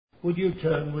Would you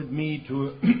turn with me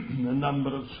to a number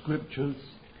of scriptures?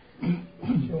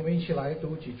 请我们一起来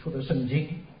读几处的圣经。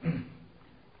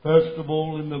 First of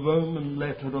all, in the Roman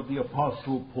letter of the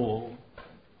Apostle Paul,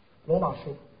 罗马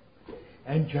书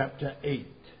and chapter 8,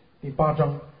 第8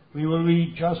章， we will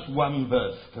read just one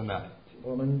verse tonight.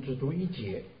 我们只读1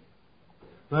节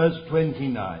Verse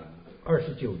 29.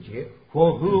 ，29节。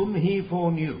 For whom he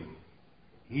foreknew,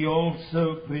 he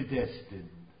also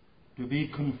predestined to be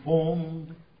conformed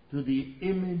to the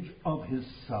image of his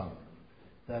Son,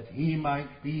 that he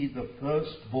might be the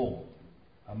firstborn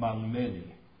among many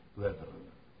brethren.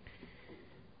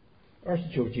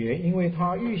 29节，因为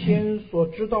他预先所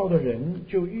知道的人，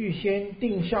就预先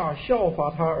定下效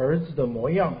法他儿子的模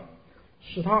样，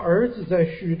使他儿子在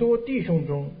许多弟兄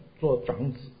中做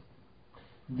长子。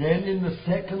 Then in the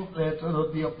second letter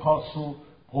of the Apostle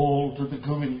Paul to the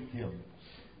Corinthians,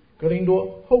 格林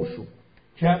多后书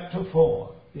chapter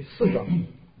 4, 第4章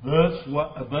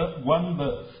one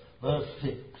verse, verse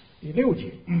 6. 第6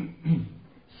节，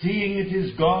 Seeing it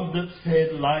is God that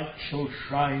said, Light shall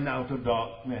shine out of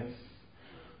darkness,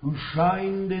 who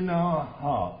shined in our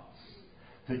hearts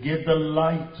to give the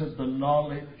light of the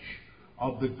knowledge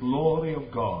of the glory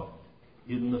of God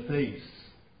in the face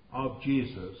of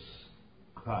Jesus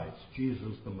Christ,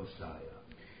 Jesus the Messiah.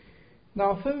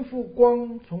 那吩咐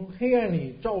光从黑暗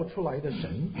里照出来的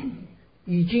神，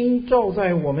已经照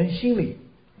在我们心里，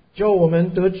叫我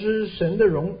们得知神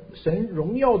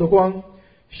荣耀的光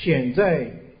显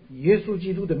在耶稣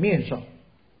基督的面上。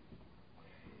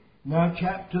 Now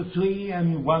chapter 3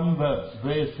 and one verse,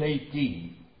 verse 18.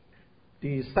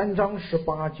 第3章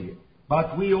18节，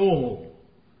 But we all,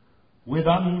 with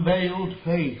unveiled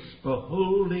face,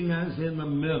 beholding as in a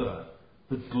mirror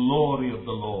the glory of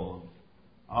the Lord,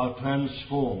 are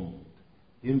transformed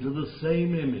into the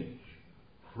same image,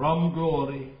 from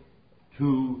glory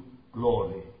to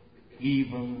glory,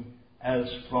 even as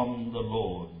from the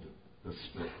Lord the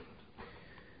Spirit.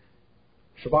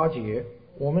 18节，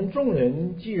我们众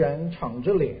人既然敞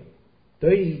着脸，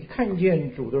得以看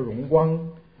见主的荣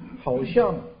光，好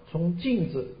像从镜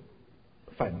子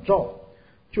反照，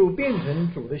就变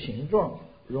成主的形状，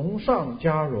荣上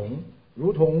加荣，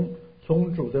如同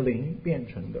从主的灵变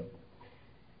成的。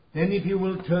 Then if you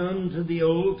will turn to the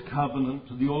Old Covenant,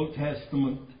 to the Old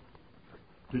Testament,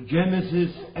 to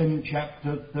Genesis and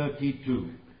chapter 32.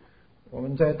 我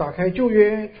们再打开旧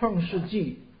约创世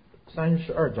纪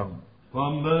32章，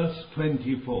 From verse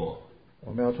 24.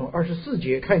 我们要从24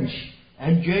节看起。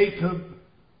 And Jacob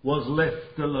was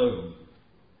left alone,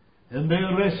 and they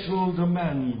wrestled a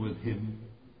man with him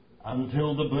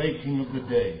until the breaking of the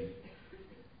day.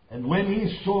 And when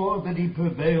he saw that he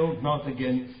prevailed not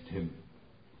against him,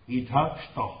 he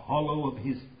touched the hollow of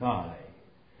his thigh,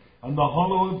 and the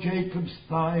hollow of Jacob's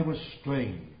thigh was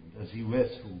strained as he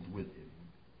wrestled with him.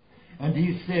 And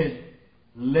he said,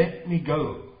 Let me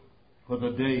go, for the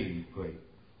day breaks.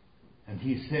 And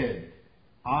he said,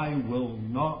 I will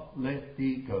not let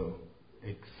thee go,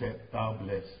 except thou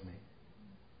bless me.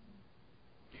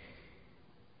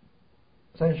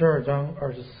 32章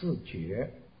24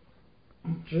节，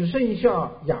只剩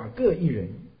下雅各一人，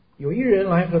有一人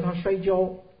来和他摔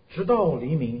跤，直到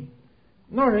黎明。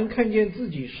那人看见自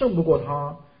己胜不过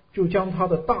他，就将他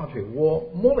的大腿窝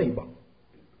摸了一把。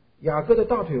雅各的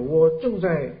大腿窝正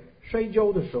在摔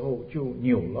跤的时候就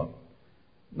扭了。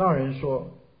那人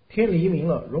说：“天黎明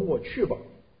了，容我去吧。”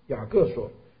雅各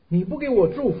说：“你不给我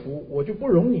祝福，我就不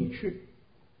容你去。”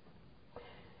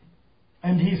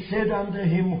 And he said unto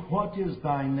him, What is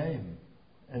thy name?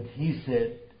 And he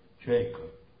said,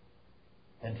 Jacob.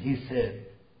 And he said,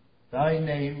 Thy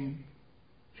name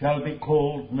shall be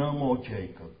called no more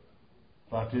Jacob,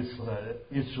 but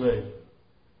Israel.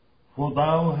 For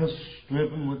thou hast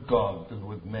striven with God and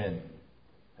with men,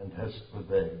 and hast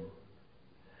prevailed.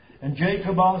 And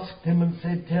Jacob asked him and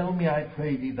said, Tell me, I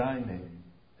pray thee, thy name.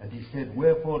 And he said,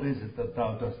 Wherefore is it that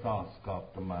thou dost ask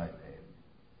after my name?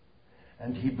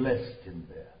 And he blessed him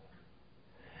there.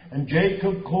 And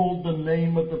Jacob called the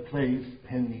name of the place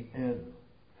Peniel.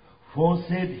 For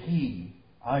said he,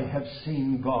 I have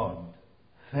seen God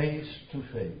face to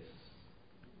face,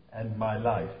 and my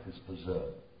life is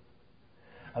preserved.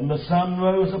 And the sun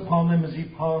rose upon him as he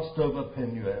passed over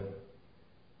Peniel,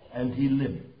 and he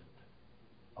limped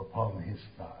upon his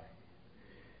thigh.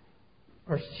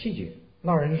 27节，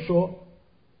那人说：“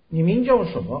你名叫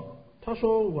什么？”他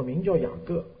说：“我名叫雅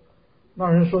各。”那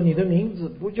人说：“你的名字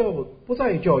不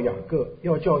再叫雅各，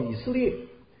要叫以色列，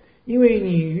因为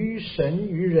你与神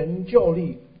与人较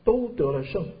力都得了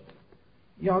胜。”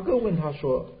雅各问他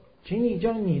说：“请你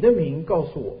将你的名告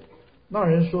诉我。”那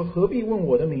人说：“何必问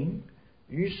我的名？”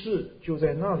于是就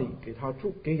在那里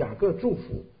给雅各祝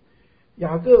福。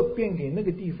雅各便给那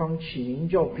个地方起名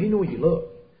叫皮努以勒，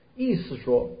意思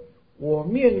说，我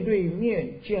面对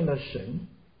面见了神，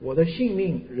我的性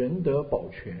命仍得保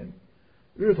全。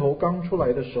日头刚出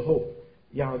来的时候，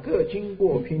雅各经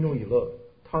过皮努以勒，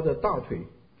他的大腿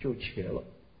就瘸了。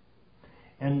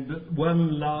And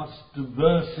one last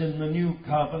verse in the New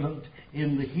Covenant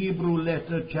in the Hebrew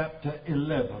letter, chapter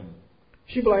 11.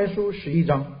 希伯来书11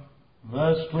章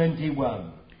Verse 21.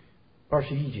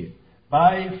 21节。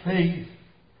By faith,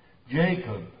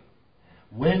 Jacob,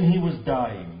 when he was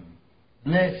dying,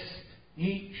 blessed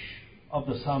each of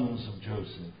the sons of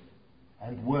Joseph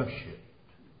and worshipped,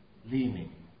 leaning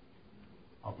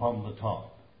upon the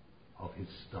top of his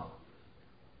staff.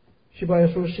 希伯来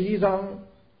书11章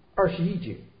21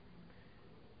节。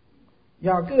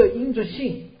雅各因着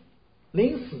信，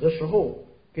临死的时候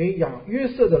给约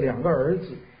瑟的2个儿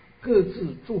子各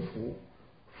自祝福，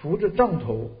扶着杖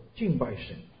头敬拜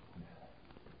神。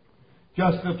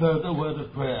Just a further word of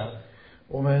prayer.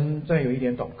 我们再有一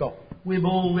点祷告。We've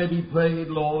already prayed,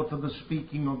 Lord, for the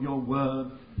speaking of your word,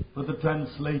 for the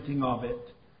translating of it,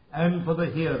 and for the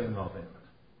hearing of it.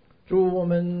 主，我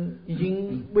们已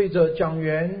经为着讲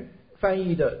员翻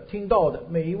译的、听到的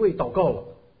每一位祷告了。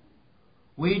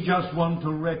We just want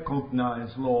to recognize,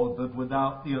 Lord, that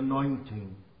without the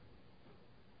anointing,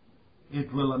 it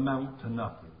will amount to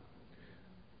nothing.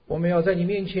 我们要在你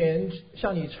面前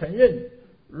向你承认，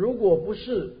如果不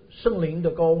是圣灵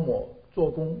的膏抹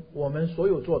做工，我们所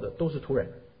有做的都是徒然。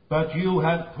But you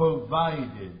have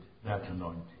provided that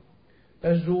anointing.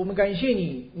 但是主，我们感谢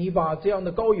你，你把这样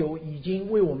的膏油已经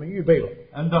为我们预备了。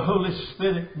And the Holy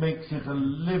Spirit makes it a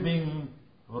living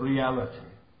reality.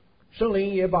 圣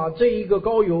灵也把这一个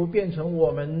膏油变成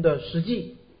我们的实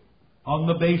际。On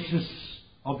the basis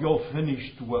of your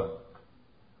finished work,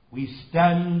 we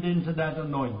stand into that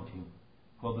anointing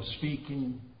for the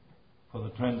speaking, for the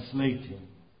translating,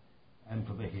 and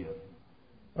for the hearing.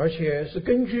 而且是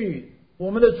根据我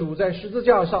们的主在十字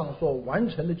架上所完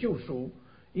成的救赎，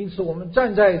因此我们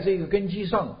站在这个根基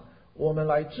上，我们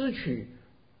来支取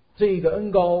这个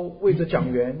恩膏，为着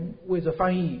讲员，为着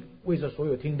翻译，为着所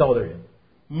有听到的人。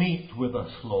Meet with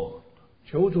us, Lord.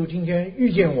 求主今天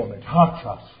遇见我们， Touch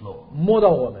us, Lord. 摸到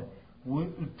我们，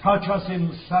 Touch us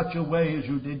in such a way as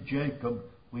you did Jacob,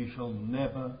 we shall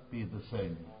never be the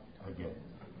same again.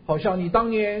 好像你当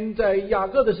年在雅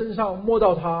各的身上摸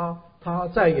到他，他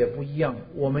再也不一样，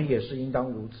我们也是应当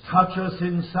如此。 Touch us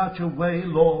in such a way,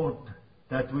 Lord,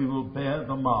 that we will bear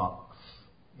the marks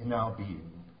in our being.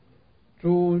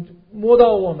 主摸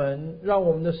到我们，让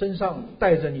我们的身上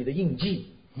带着你的印记。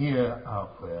 Hear our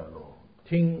prayer, Lord.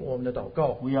 听我们的祷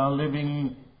告， We are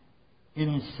living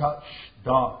in such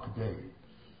dark days,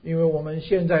 因为我们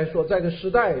现在所在的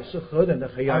时代是何等的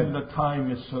黑 and 暗， the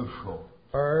time is so short.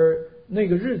 而那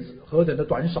个日子何等的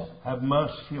短少。 Have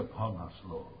mercy upon us,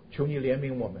 Lord, 求你怜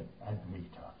悯我们， and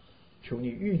meet us. 求你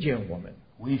遇见我们。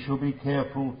 We shall be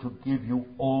careful to give you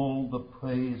all the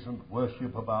praise and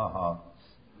worship of our hearts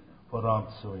for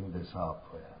answering this our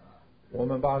prayer. 我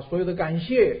们把所有的感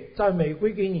谢、赞美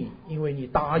归给你，因为你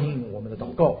答应我们的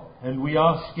祷告。 And we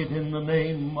ask it in the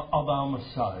name of our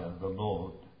Messiah, the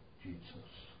Lord Jesus.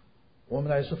 我们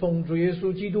乃是奉主耶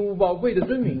稣基督宝贵的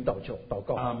尊名祷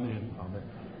告。 Amen. 阿门。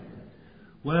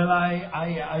 Well,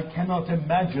 I cannot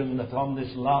imagine that on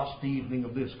this last evening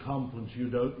of this conference you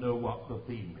don't know what the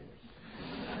theme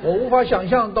is. 我无法想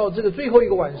象到这个最后一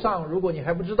个晚上，如果你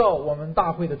还不知道我们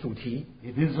大会的主题，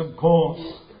 It is, of course,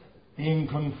 being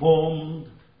conformed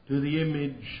to the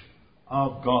image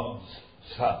of God's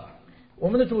Son. 我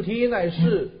们的主题乃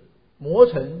是磨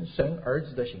成神儿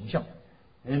子的形象。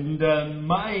 And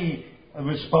my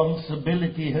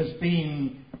responsibility has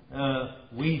been,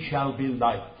 we shall be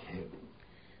like him.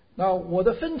 那我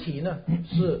的分题呢，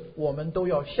是我们都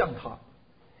要像他。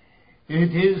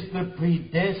 It is the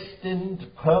predestined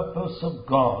purpose of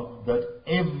God that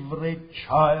every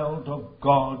child of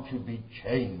God should be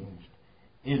changed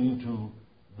into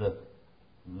the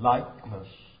likeness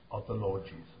of the Lord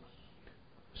Jesus.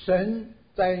 神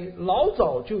在老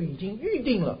早就已经预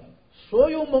定了，所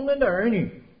有蒙恩的儿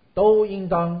女都应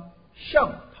当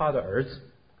像他的儿子。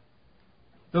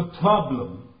 The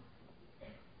problem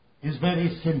is very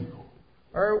simple.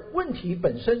 而问题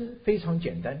本身非常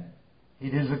简单，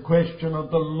 It is a question of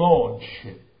the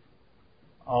lordship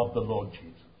of the Lord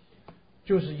Jesus.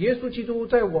 就是耶稣基督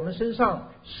在我们身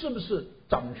上是不是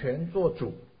掌权做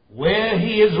主？ Where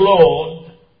he is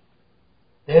Lord,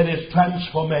 there is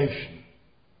transformation.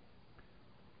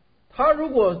 他如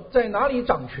果在哪里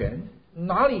掌权，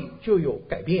哪里就有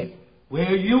改变。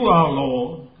 Where you are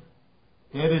Lord,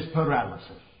 there is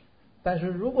paralysis. 但是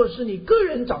如果是你个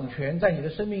人掌权在你的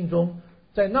生命中，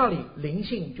在那里灵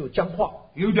性就僵化，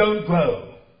 You don't grow.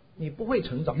 你不会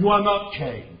成长， You are not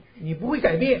changed. 你不会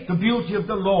改变。 The beauty of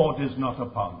the Lord is not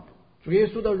upon you. 主耶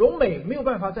稣的荣美没有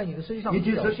办法在你的身上 It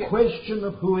is 表 a 现， question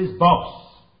of who is boss.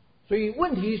 所以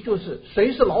问题就是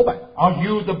谁是老板？ Are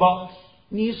you the boss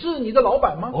你是你的老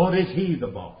板吗？ or is he the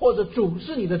boss? 或者主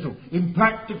是你的主？ In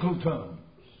practical terms,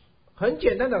 很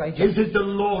简单的来讲， is it the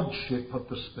lordship of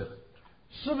the Spirit?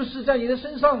 是不是在你的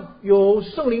身上有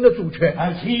圣灵的主权？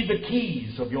 Has he the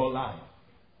keys of your life,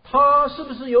 他是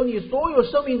不是有你所有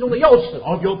生命中的钥匙？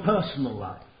 of your personal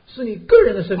life, 是你个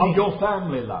人的生 of 命， your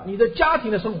family life, 你的家庭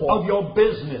的生 of 活， your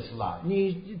business life,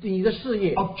 你的事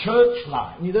业， of church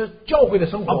life, 你的教会的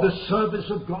生 of 活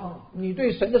the，service of God? 你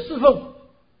对神的侍奉。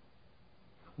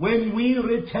 When we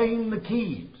retain the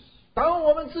keys, 当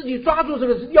我们自己抓住这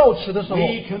个钥匙的时候，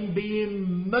 we can be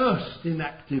immersed in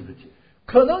activity.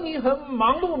 可能你很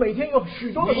忙碌，每天有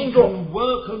许多的 We 工作， can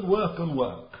work and work and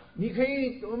work. 你可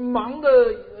以忙的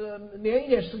连一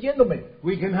点时间都没有。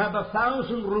 We can have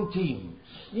 1,000 routines.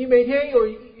 你每天有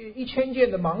1000件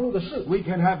的忙碌的事， We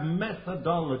can have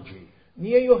methodology, 你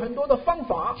也有很多的方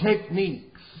法、 techniques,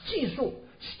 技术，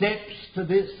 steps to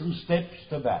this and steps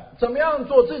to that. 怎么样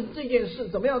做这件事，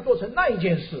怎么样做成那一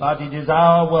件事。 But it is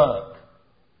our work.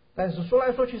 但是说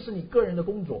来说去是你个人的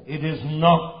工作， It is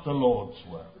not the Lord's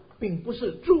work. 并不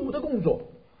是主的工作。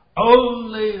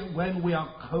 Only when we are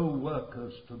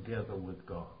co-workers together with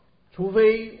God, 除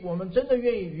非我们真的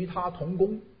愿意与他同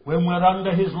工， when we're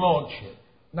under His Lordship,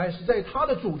 乃是在他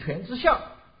的主权之下，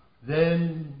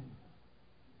 then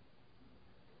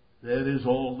there is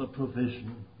all the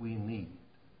provision we need.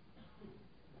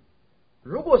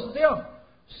 如果是这样，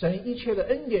神一切的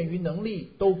恩典与能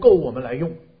力都够我们来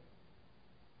用。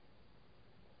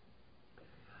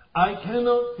 I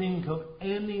cannot think of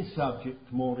any subject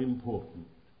more important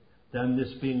than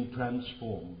this being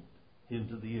transformed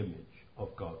into the image of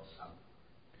God's Son.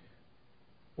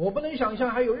 我不能想象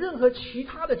还有任何其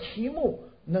他的题目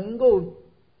能够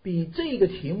比这个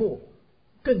题目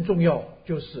更重要，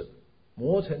就是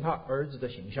磨成他儿子的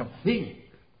形象。 Think,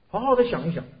 好好的想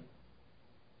一想，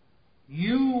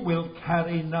 you will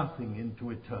carry nothing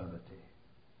into eternity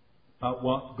but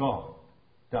what God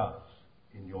does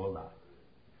in your life.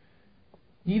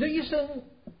 你的一生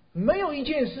没有一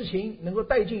件事情能够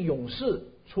带进永世，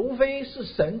除非是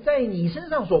神在你身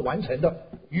上所完成的。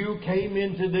 You came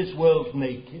into this world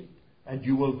naked, and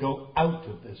you will go out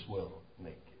of this world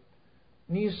naked.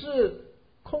 你是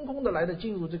空空的来的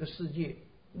进入这个世界，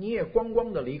你也光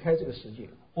光的离开这个世界。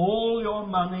 All your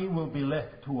money will be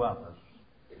left to others.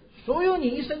 所有你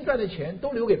一生赚的钱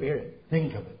都留给别人。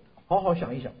 Think of it. 好好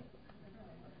想一想，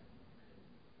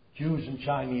 Jews and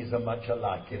Chinese are much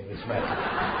alike in this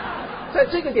matter. 在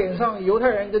这个点上，犹太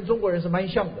人跟中国人是蛮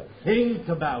像的。 Think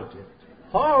about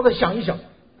it. 好好的想一想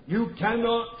You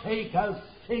cannot take a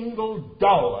single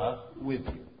dollar with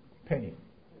you. ，Penny，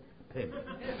 Penny.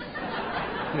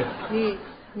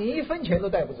 你一分钱都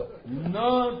带不走，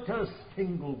 Not a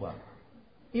single one.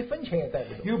 一分钱也带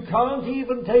不走。 You can't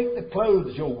even take the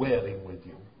clothes you're wearing with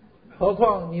you, 何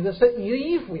况你的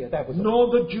衣服也带不走， nor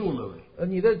the jewellery,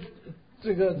 你的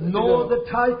这个 nor the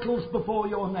titles before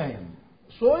your name,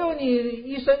 所有你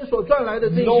一生所赚来的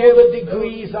这 nor the 些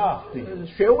degrees after you,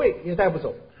 学位也带不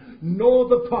走， nor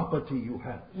the property you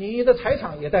have. 你的财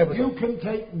产也带不走。 You can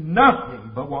take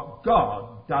nothing but what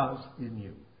God does in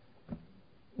you.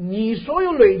 你所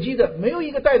有累积的没有一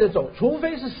个带得走，除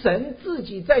非是神自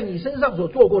己在你身上所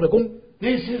做过的功。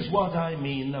 This is what I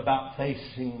mean about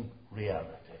facing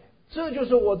reality. 这就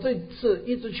是我这次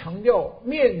一直强调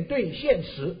面对现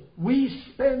实。 We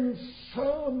spend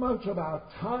so much of our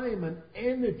time and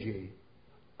energy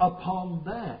upon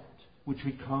that which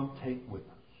we can't take with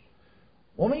us.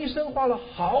 我们一生花了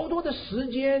好多的时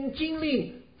间精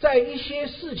力在一些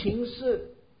事情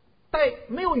是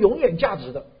没有永远价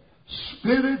值的。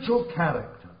 Spiritual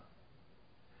character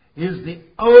is the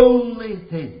only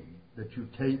thing that you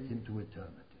take into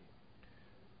eternity.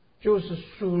 就是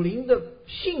属灵的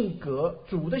性格，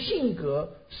主的性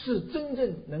格是真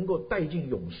正能够带进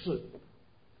永世。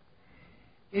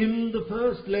 In the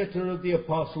first letter of the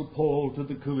Apostle Paul to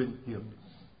the Corinthians,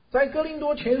 在哥林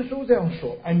多前书这样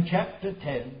说， and chapter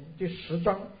 10第10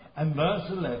章 and verse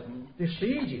 11, 第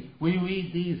11节， we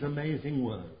read these amazing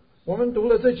words. 我们读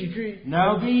了这几句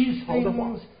Now these 好的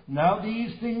话。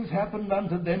 things happened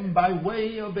unto them by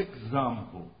way of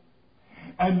example,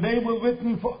 and they were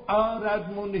written for our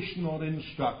admonition or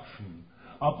instruction,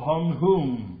 upon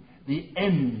whom the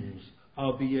ends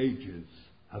of the ages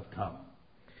have come.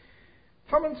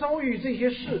 他们遭遇这些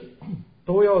事，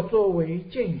都要作为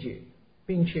见解，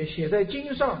并且写在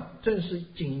经上，正是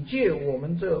警戒我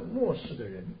们这末世的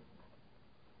人。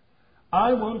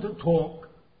I want to talk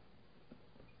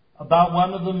about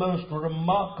one of the most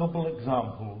remarkable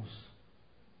examples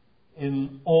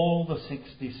in all the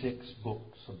 66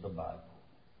 books of the Bible.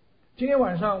 今天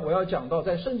晚上我要讲到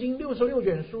在圣经66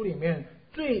卷书里面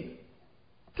最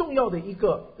重要的一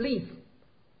个例子，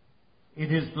 It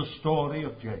is the story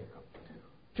of Jacob.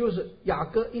 就是雅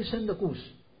各一生的故事。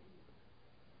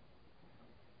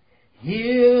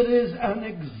Here is an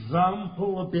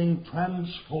example of being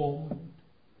transformed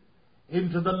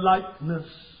into the likeness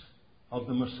of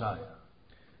the Messiah.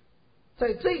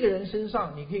 在这个人身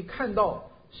上，你可以看到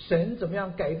神怎么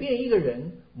样改变一个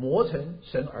人，磨成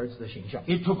神儿子的形象。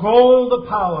 He took all the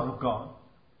power of God,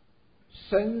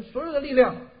 神所有的力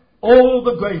量， all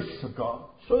the grace of God,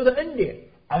 所有的恩典，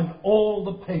 and all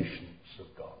the patience of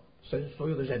God. 神所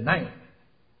有的忍耐。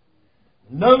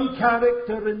 No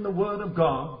character in the Word of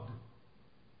God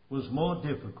was more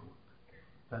difficult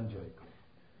than Jacob.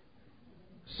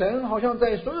 神好像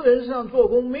在所有人身上做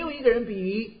工，没有一个人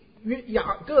比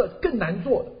雅各更难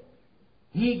做的。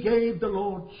 He gave the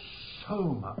Lord so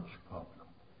much problem.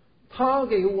 他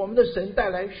给我们的神带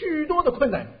来许多的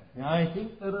困难。 I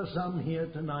think there are some here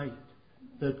tonight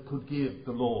that could give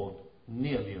the Lord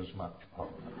nearly as much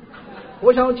problem.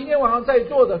 我想今天晚上在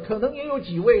座的，可能也有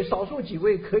几位，少数几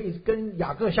位可以跟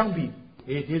雅各相比，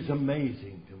 It is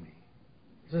amazing to me.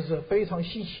 这是非常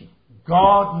稀奇。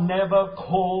 God never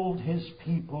called his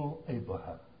people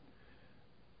Abraham.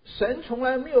 神从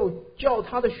来没有叫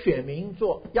他的选民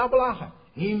做亚伯拉罕，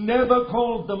 He never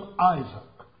called them Isaac.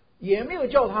 也没有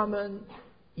叫他们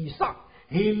以撒，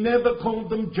 He never called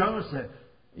them Joseph.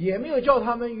 也没有叫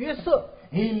他们约瑟，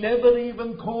 He never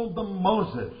even called them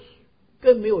Moses.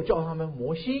 更没有叫他们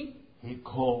摩西。 He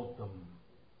called them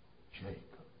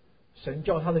Jacob. 神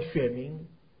叫他的选民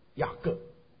雅各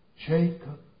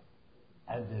Jacob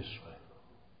and Israel.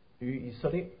 与以色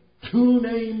列， Two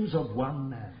names of one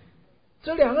man.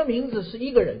 这两个名字是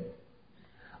一个人。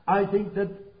 I think that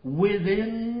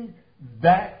within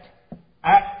that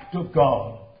act of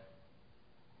God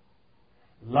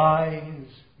lies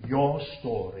your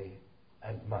story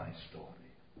and my story.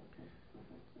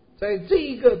 在这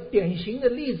一个典型的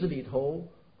例子里头，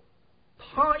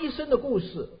他一生的故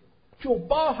事就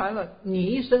包含了你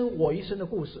一生我一生的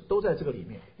故事，都在这个里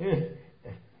面。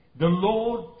 The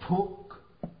Lord took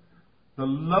the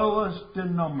lowest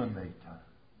denominator.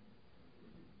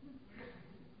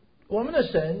 我们的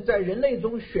神在人类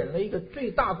中选了一个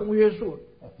最大公约数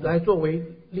来作为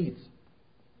例子，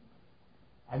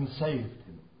 And saved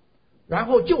him. 然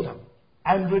后救他，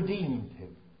 And redeemed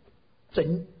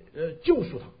him. 救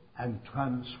赎他， And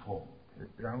transformed him.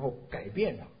 然后改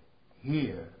变他。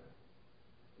 Here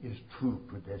is true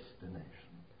predestination.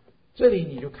 这里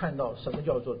你就看到什么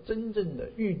叫做真正的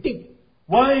预定。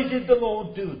 Why did the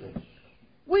Lord do this?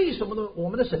 为什么呢？我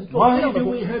们的神做这 Why 样的 do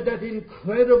工 we 作？ have that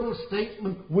incredible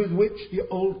statement with which the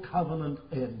old covenant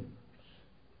ends?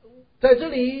 在这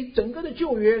里，整个的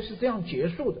旧约是这样结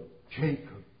束的。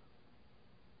 Jacob,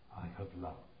 I have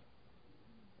loved.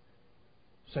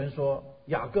 神说：“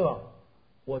雅各，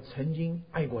我曾经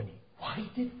爱过你。 Why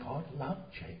did God love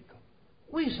Jacob? ”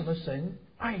为什么神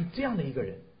爱这样的一个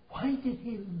人？ Why did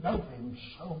he love him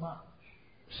so much?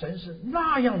 神是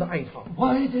那样的爱他。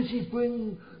 Why does he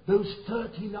bring those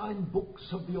 39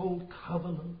 books of the old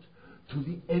covenant to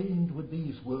the end with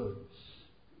these words?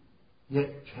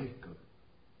 Yet Jacob,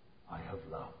 I have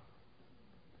loved.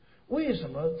 为什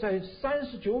么在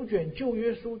39卷旧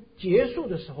约书结束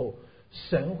的时候，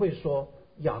神会说：“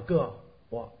雅各，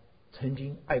我曾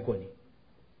经爱过你。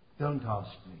 Don't ask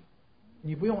me. ”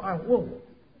你不用问我，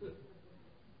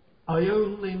 I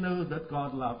only know that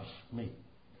God loves me.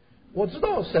 我知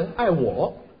道神爱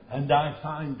我， And I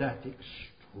find that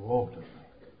extraordinary.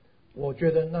 我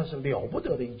觉得那是了不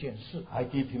得的一件事。 I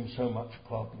give him so much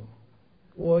problem.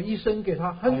 我一生给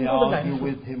他很 I 多的难 argue 处，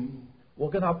 with him. 我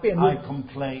跟他辩 I 论，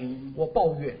 complain. 我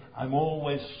抱怨， I'm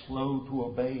always slow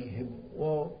to obey him.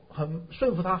 我很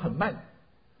顺服他很慢。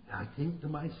 I think to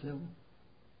myself,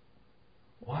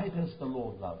 why does the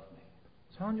Lord love me?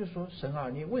 常常就说：“神啊，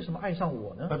你为什么爱上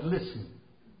我呢？” But listen,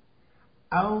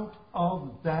 out of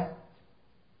that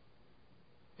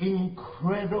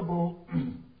incredible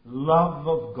love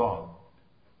of God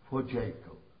for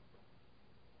Jacob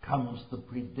comes the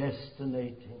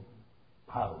predestinating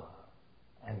power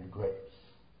and grace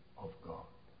of God.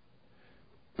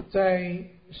 在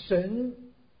神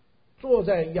坐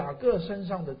在雅各身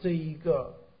上的这一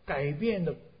个改变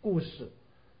的故事，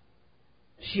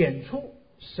显出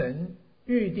神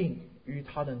预定与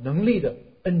他的能力的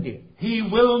恩典。 He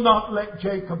will not let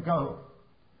Jacob go.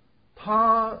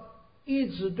 他一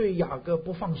直对雅各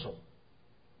不放手，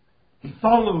 He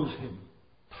follows him.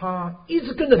 他一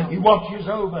直跟着他， He watches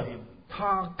over him.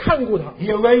 他看顾他， He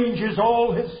arranges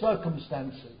all his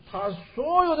circumstances. 他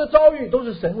所有的遭遇都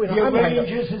是神为他 He 安排的，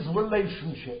 arranges his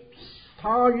relationships.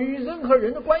 他与任何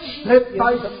人的关系 Step 也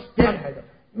by 是神安排的，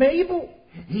每一步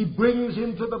He brings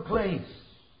him to the place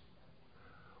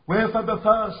where for the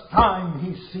first time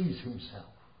he sees himself.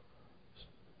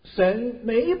 神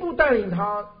每一步带领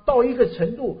他到一个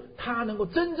程度，他能够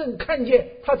真正看见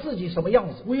他自己什么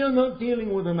样子。 We are not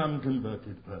dealing with an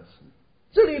unconverted person.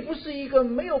 这里不是一个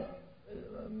没有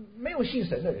信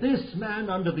神的人， This man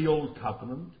under the old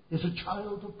covenant is a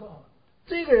child of God.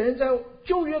 这个人在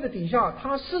旧约的底下，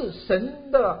他是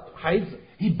神的孩子，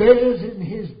 He bears in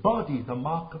his body the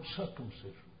mark of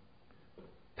circumcision.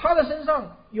 他的身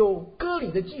上有割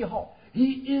礼的记号，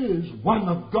 He is one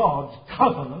of God's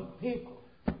covenant people.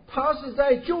 他是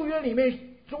在旧约里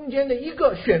面中间的一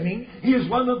个选民， He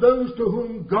is one of those to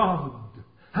whom God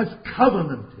has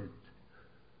covenanted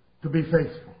to be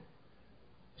faithful.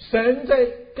 神在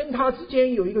跟他之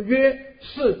间有一个约，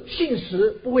是信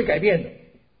实不会改变的。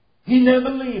 He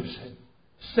never leaves him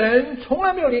神从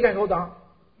来没有离开过他，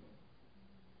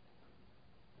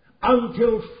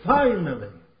 until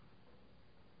finally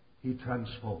he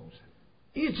transforms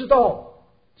him. 一直到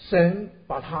神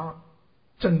把他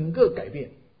整个改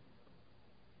变。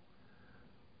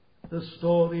 The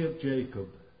story of Jacob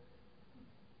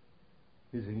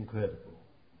is incredible.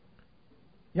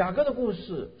 雅各的故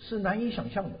事是难以想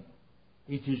象的，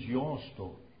 It is your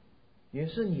story 也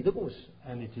是你的故事，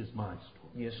 and it is my story.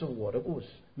 也是我的故事。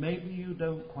 Maybe you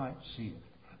don't quite see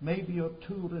it. Maybe you're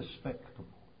too respectable.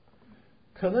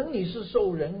 可能你是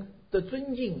受人的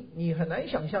尊敬，你很难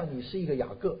想象你是一个雅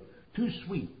各， Too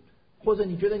sweet, 或者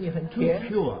你觉得你很 too 甜、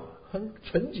 pure, 很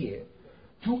纯洁，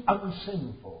 too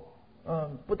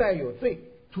unsinful, 不带有罪。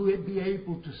 to be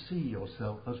able to see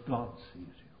yourself as God sees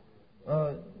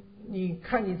you. 你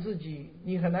看你自己，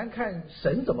你很难看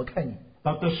神怎么看你。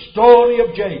 But the story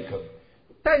of Jacob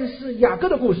但是雅各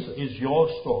的故事 is your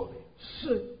story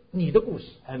是你的故事，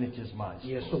 and it is my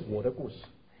也是 story. 我的故事。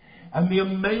 And the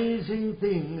amazing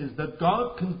thing is that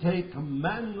God can take a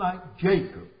man like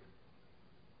Jacob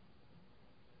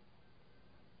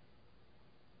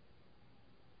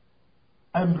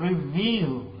and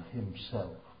reveal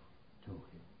himself to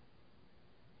him.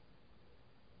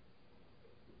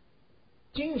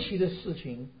 惊奇的事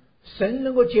情，神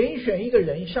能够拣选一个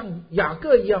人像雅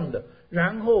各一样的，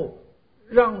然后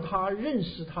让他认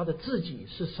识他的自己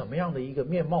是什么样的一个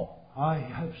面貌。 I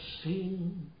have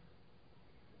seen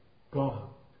God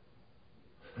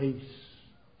face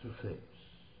to face.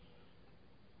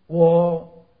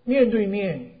 我面对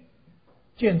面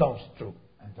见到主，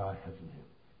 And I have lived.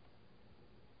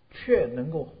 却能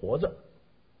够活着。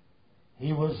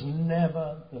 He was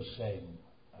never the same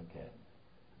again.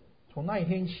 从那一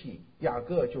天起，雅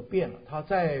各就变了，他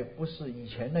再不是以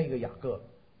前那个雅各。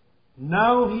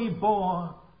 Now he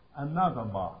bore another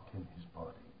mark in his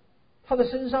body. 他的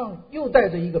身上又带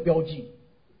着一个标记。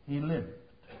 He lived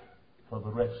for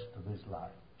the rest of his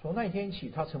life. 从那一天起，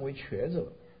他成为瘸子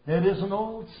了。 There is an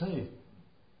old saying: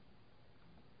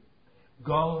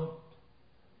 God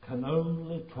can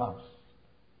only trust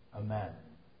a man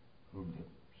who lives.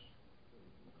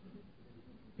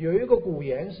 有一个古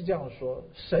言是这样说：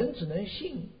神只能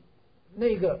信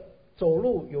那个走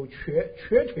路有瘸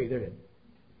腿的人。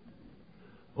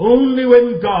 Only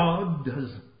when God has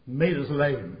made us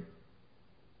lame,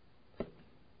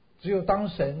 只有当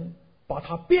神把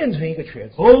他变成一个瘸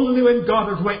子， only when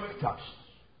God has waked us,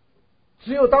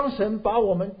 只有当神把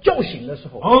我们叫醒的时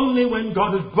候， only when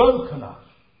God has broken us,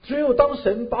 只有当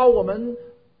神把我们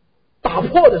打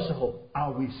破的时候，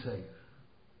 are we saved.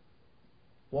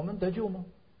 我们得救吗？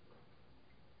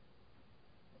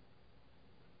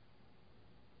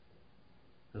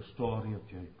 The story of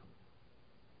Jacob.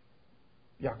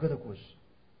 雅各的故事。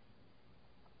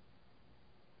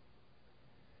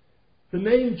 The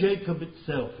name Jacob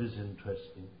itself is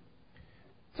interesting.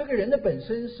 这个人的本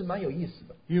身是蛮有意思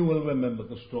的。 You will remember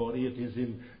the story. It is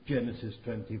in Genesis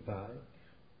 25.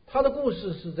 他的故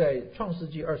事是在创世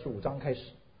纪25章开始。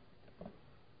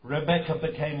 Rebecca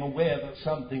became aware that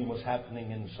something was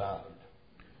happening inside.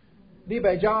 利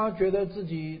百加觉得自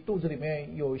己肚子里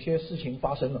面有一些事情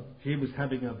发生了， She was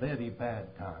having a very bad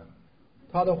time.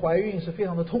 她的怀孕是非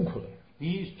常的痛苦的，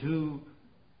 These two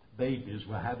babies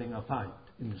were having a fight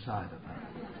inside of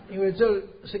her. 因为这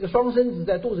是一个双生子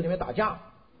在肚子里面打架。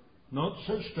 Not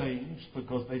so strange,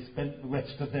 because they spent the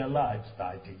rest of their lives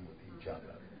fighting with each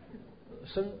other.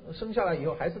 生下来以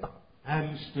后还是打，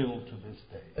 And still to this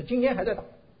day. 今天还在打。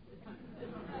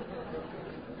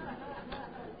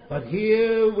But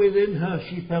here within her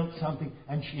she felt something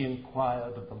and she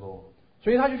inquired of the Lord.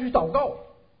 所以他就去祷告。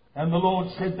And the Lord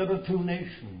said, there are 2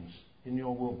 nations in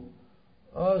your womb.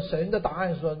 神的答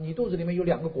案说，你肚子里面有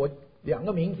2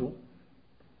个民族。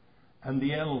And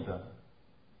the elder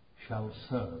shall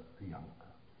serve the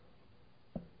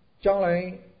younger. 将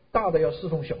来大的要侍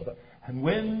奉小的。And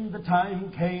when the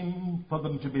time came for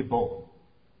them to be born,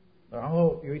 然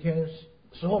后有一天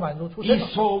时候满足出生了。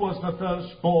Esau was the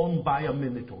firstborn by a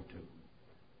minute or 2.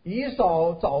 以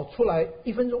扫早出来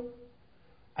1分钟。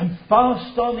And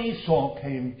fast on Esau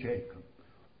came Jacob.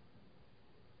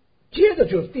 接着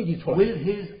就是弟弟出来。With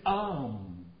his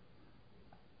arm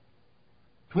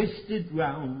twisted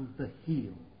round the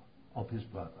heel of his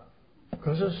brother.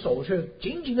 可是手却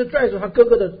紧紧地拽住他哥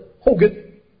哥的后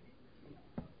跟。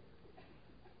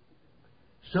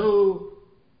So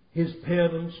his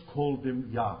parents called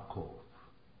him Yaakov.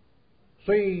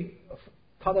 所以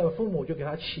他的父母就给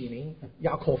他起名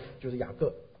雅各夫，就是雅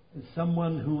各。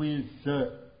Someone who is,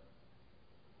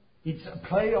 it's a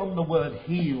play on the word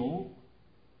heel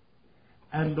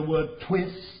and the word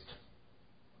twist.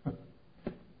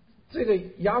 这个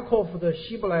雅各夫的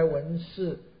希伯来文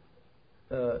是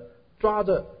抓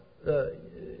着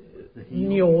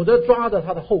扭着抓着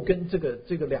他的后跟，这个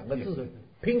2个字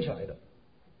拼起来的。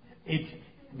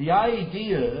The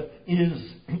idea is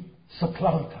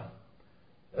supplanter.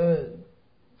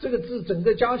 这个字整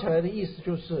个加起来的意思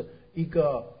就是一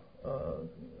个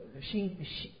心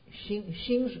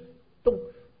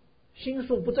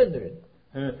术不正的人。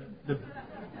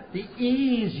The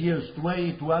easiest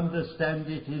way to understand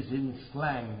it is in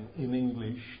slang in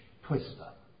English,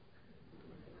 twister.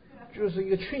 就是一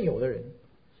个去扭的人。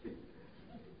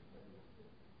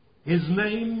His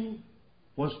name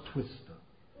was Twister.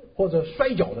 或者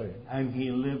摔跤的人。And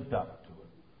he lived up to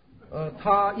it.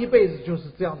 他一辈子就是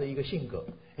这样的一个性格。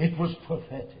It was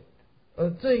prophetic.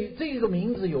 这个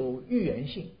名字有预言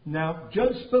性。Now,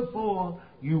 just before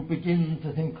you begin to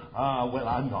think, well,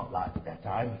 I'm not like that,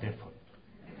 I'm different.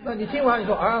 那你听完你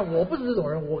说我不是这种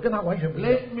人，我跟他完全不一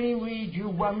样。Let me read you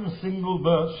one single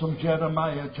verse from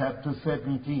Jeremiah chapter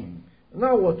 17.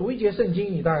 那我读一节圣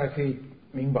经，你大概可以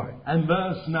明白。And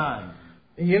verse 9.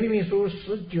 耶利米书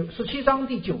17章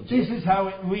第9节。This is how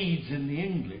it reads in the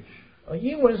English.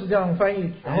 英文是这样翻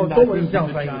译，然后中文是这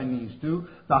样翻译。Chinese too.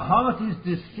 The heart is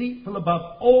deceitful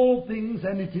above all things,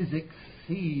 and it is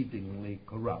exceedingly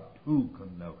corrupt. Who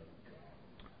can know it?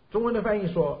 中文的翻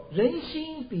译说，人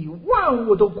心比万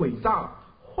物都诡诈，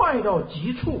坏到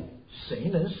极处，谁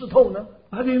能识透呢？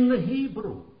 But in the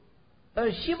Hebrew,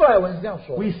 希伯来文是这样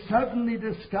说。We suddenly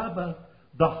discover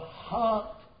the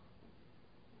heart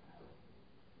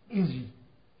is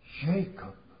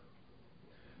Jacob.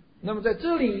 那么在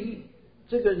这里，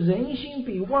这个人心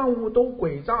比万物都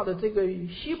诡诈的这个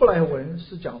希伯来文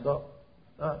是讲的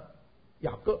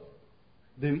雅各。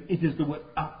It is the word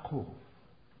Yaakov,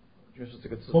 就是这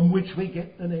个字。From which we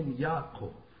get the name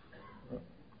Yaakov.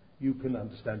 You can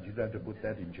understand. You don't have to put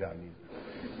that in Chinese.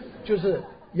 就是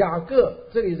雅各，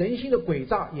这里人心的诡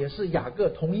诈也是雅各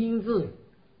同音字。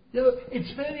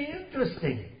It's very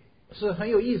interesting. 是很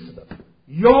有意思的。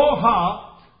Your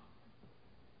heart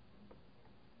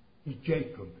is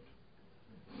Jacob.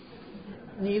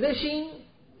 你的心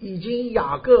已经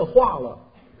雅各化了。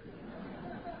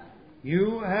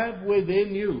You have within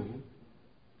you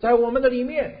在我们的里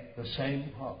面 the same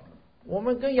problem. 我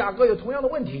们跟雅各有同样的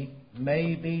问题。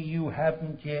Maybe you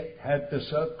haven't yet had the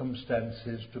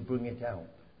circumstances to bring it out.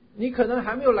 你可能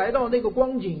还没有来到那个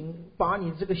光景，把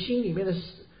你这个心里面的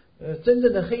真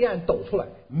正的黑暗抖出来。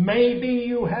Maybe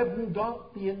you haven't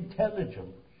got the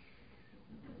intelligence.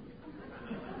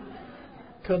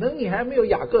 可能你还没有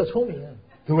雅各聪明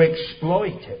to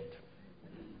exploit it.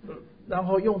 然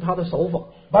后用他的手法。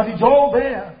But it's all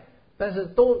there. 但是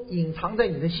都隐藏在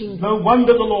你的心里。No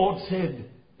wonder the Lord said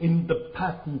in the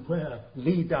pattern prayer,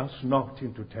 lead us not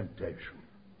into temptation.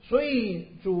 所以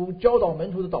主教导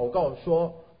门徒的祷告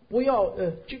说，不要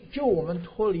救我们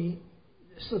脱离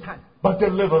试探。But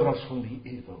deliver us from the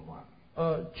evil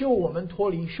one. 救我们脱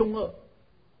离凶恶。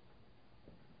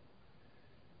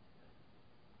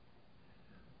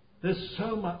There's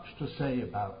so much to say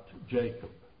about Jacob.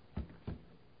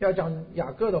 要讲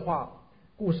雅各的话，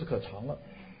故事可长了。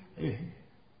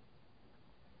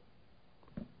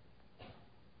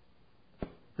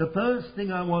The first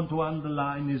thing I want to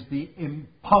underline is the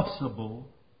impossible,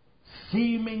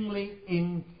 seemingly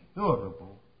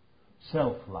incurable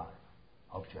self-life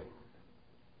of Jacob.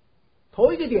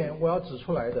 头一个点我要指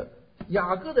出来的，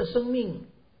雅各的生命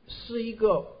是一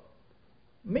个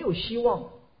没有希望，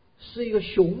是一个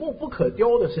朽木不可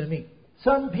雕的生命。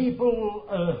Some people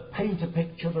paint a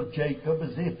picture of Jacob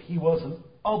as if he was an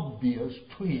obvious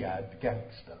triad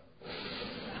gangster.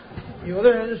 有的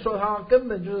人说他根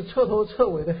本就是彻头彻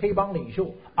尾的黑帮领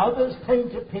袖。Others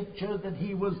paint a picture that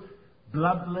he was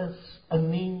bloodless,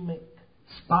 anemic,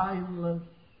 spineless,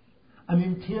 an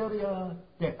interior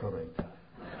decorator.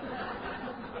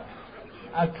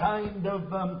 A kind of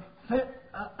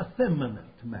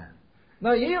effeminate man.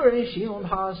 那也有人形容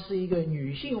他是一个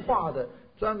女性化的，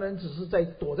专门只是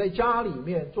躲在家里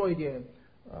面做一点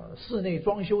室内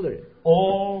装修的人。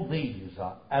All these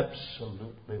are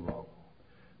absolutely wrong.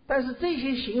 但是这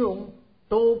些形容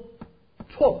都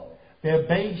错了。They're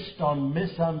based on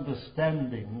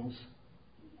misunderstandings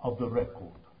of the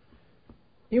record.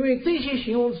 因为这些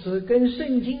形容词跟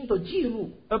圣经的记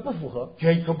录不符合。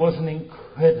Jacob was an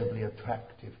incredibly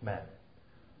attractive man.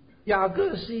 雅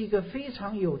各是一个非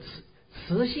常有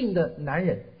磁性的男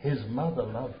人。His mother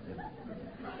loved him.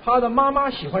 他的妈妈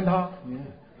喜欢他。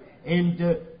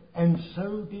Yeah. And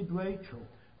so did Rachel.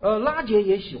 拉结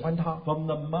也喜欢他。From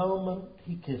the moment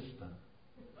he kissed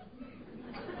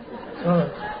her.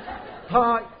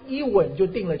 他一吻就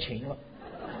定了情了。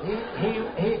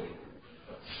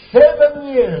7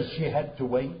 years she had to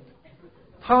wait.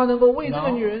 他能够为这个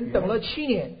女人等了7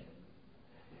年。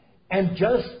And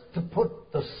just to put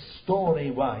the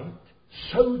story right,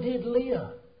 so did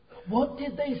Leah. What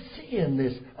did they see in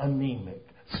this anemic,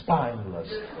 spineless,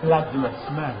 bloodless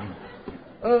man?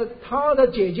 他的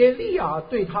姐姐利亚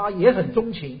对他也很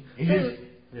钟情。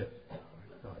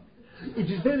It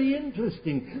is very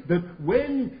interesting that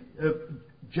when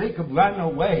Jacob ran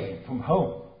away from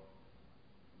home,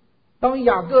 当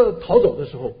雅各逃走的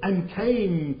时候 and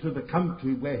came to the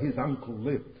country where his uncle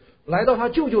lived, 来到他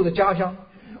舅舅的家乡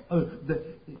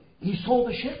he saw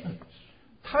the shepherds.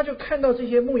 他就看到这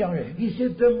些牧羊人。He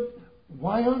said,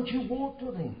 why aren't you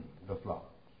watering the flock?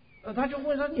 他就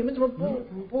问他，你们怎么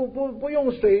不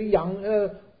用水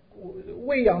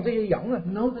喂养这些羊呢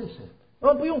No, they said.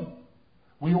 不用。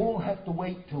We all have to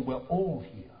wait till we're all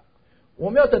here. 我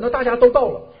们要等到大家都到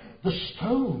了。The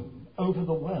stone over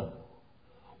the well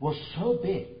was so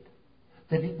big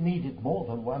that it needed more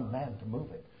than one man to move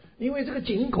it. 因为这个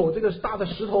井口这个大的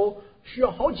石头需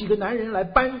要好几个男人来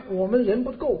搬，我们人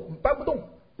不够，搬不动。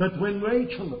But when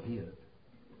Rachel appeared,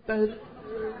 但是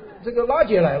这个拉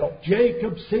结来了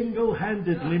Jacob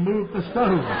single-handedly moved the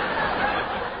stone.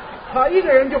 他一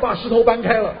个人就把石头搬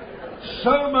开了。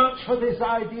So much for this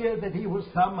idea that he was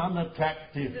some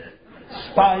unattractive,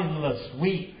 spineless,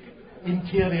 weak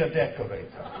interior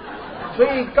decorator. 所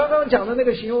以刚刚讲的那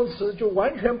个形容词就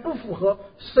完全不符合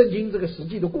圣经这个实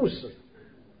际的故事。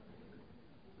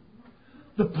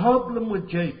The problem with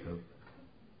Jacob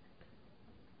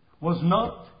was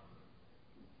not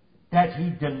that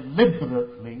he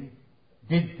deliberately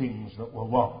did things that were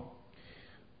wrong.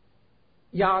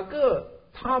 雅各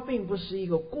他并不是一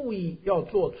个故意要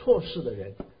做错事的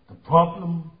人。The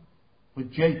problem with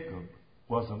Jacob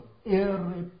was an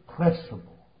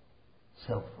irrepressible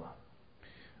self-love.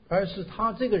 而是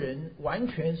他这个人完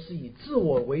全是以自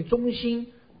我为中心，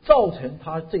造成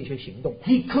他这些行动。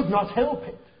He could not help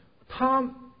it. 他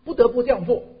不得不这样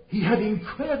做。He had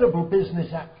incredible business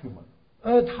acumen.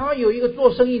 他有一个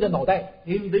做生意的脑袋。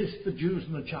In this, the Jews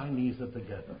and the Chinese are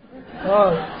together.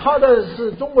 他的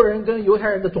是中国人跟犹太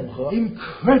人的总和。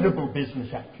Incredible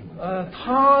business acumen.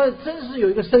 他真是有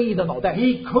一个生意的脑袋。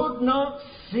He could not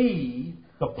see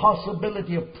the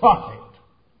possibility of profit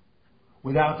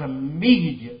without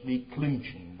immediately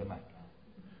clinching the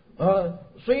matter.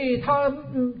 所以他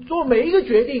做每一个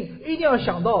决定一定要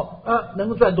想到能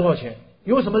够赚多少钱，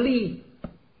有什么利益。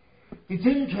It's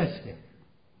interesting.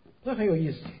 这很有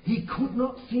意思。He could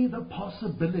not see the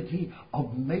possibility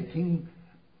of making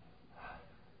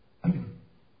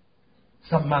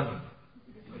some money.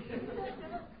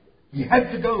 He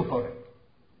had to go for it.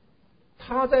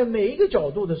 他在每一个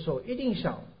角度的时候，一定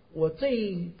想我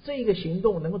这个行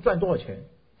动能够赚多少钱，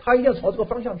他一定要朝这个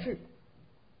方向去。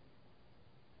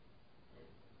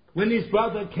When his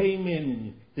brother came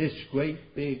in, this great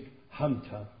big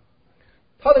hunter,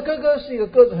 他的哥哥是一个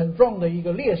个子很壮的一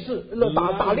个猎士，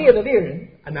打猎的猎人，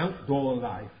 an outdoor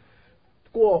life,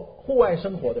 过户外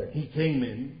生活的人。 he came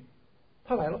in.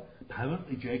 他来了。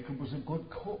 Apparently Jacob was a good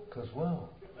cook as well.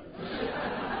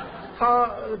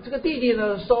 他这个弟弟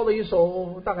呢，烧了一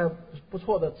手大概不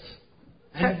错的菜。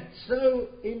 And so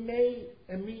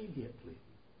immediately,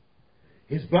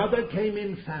 his brother came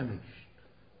in famished.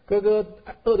 哥哥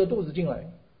饿着肚子进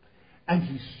来， And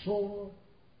he saw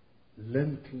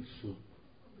lentil soup.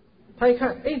 他一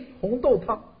看，红豆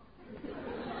汤。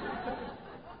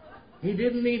 He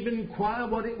didn't even inquire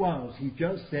what it was. He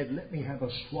just said, let me have a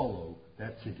swallow.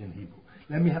 That's it in Hebrew.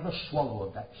 Let me have a swallow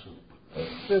of that soup.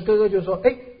 这哥哥就说：“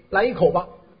哎，来一口吧。”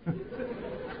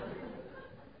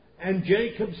 And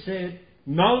Jacob said,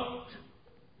 "Not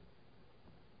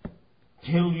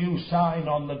till you sign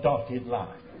on the dotted line."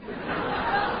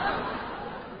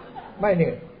 慢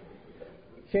点，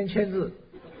先签字。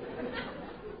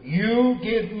 You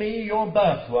give me your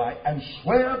birthright and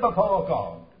swear before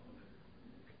God.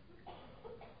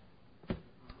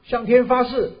 向天发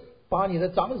誓，把你的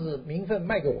长子名分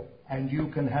卖给我。 And you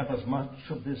can have as much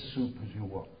of this soup as you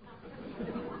want.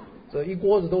 这一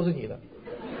锅子都是你的。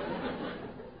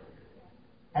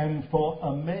 And for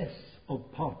a mess of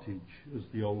pottage, as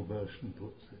the old version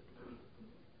puts it,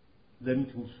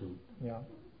 lentil soup, Yeah.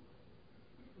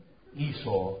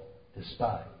 Esau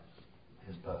despised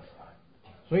his birthright.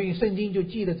 所以圣经就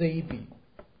记了这一笔，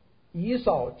以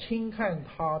扫轻看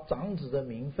他长子的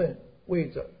名分，为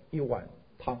着一碗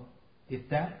汤。 If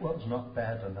that was not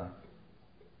bad enough,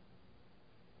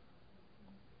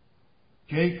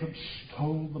 Jacob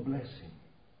stole the blessing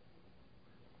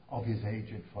of his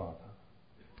aged father.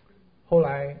 后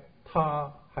来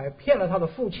他还骗了他的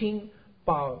父亲，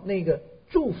把那个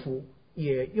祝福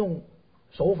也用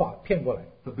手法骗过来，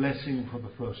 The blessing for the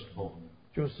firstborn.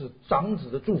 就是长子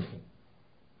的祝福。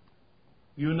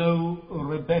 You know,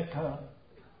 Rebecca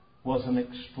was an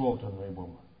extraordinary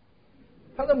woman.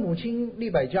 他的母亲利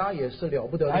百加也是了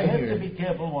不得的 I 一个 have 女 to 人。 be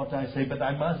careful what I say, but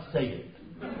I must say it.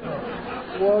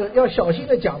 我要小心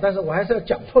的讲，但是我还是要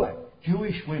讲出来。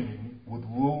 Jewish women would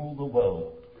rule the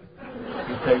world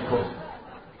if they could.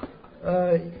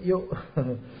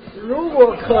 如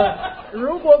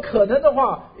果可能的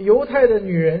话，犹太的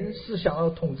女人是想要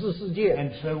统治世界，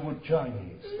 And so would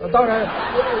Chinese. 当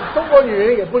然中国女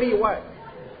人也不例外。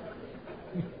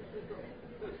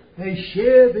 They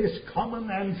share this common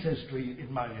ancestry,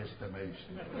 in my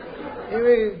estimation. 因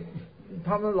为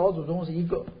他们老祖宗是一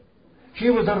个。 She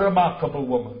was a remarkable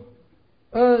woman.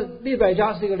 利百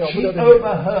加是一个了不 She 得的女人。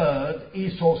 overheard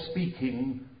Esau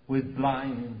speaking with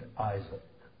blind Isaac.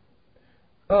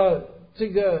 这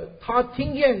个他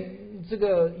听见这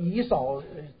个以扫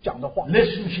讲的话，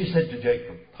 Listen, she said to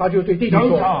Jacob, 他就对弟弟 don't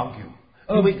说 argue.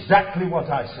 Do exactly what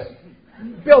I say.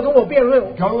 不要跟我辩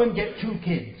论， Go and get 2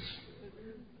 kids.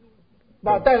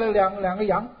 带了两个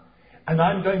羊， And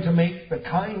I'm going to make the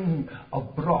kind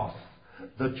of broth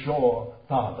that your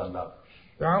father loves.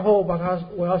 然后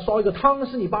我要烧一个汤，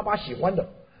是你爸爸喜欢的。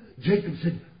 Jacob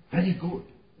said, very good.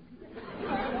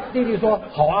 弟弟说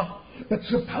好啊， But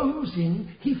supposing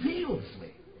he feels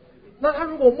me. 那他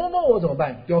如果摸摸我怎么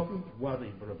办？ Don't worry,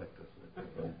 Rebecca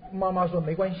said. 妈妈说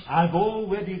没关系， I've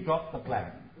already got the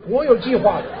plan. 我有计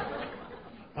划的。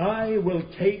 I will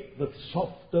take the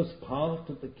softest part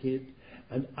of the kid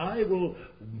and I will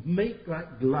make like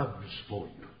gloves for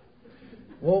you.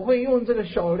 我会用这个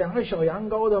2个小羊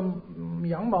羔的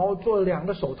羊毛做2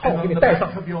个手套 And 给 on 你 the 戴 back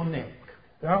上， of your neck,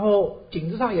 然后颈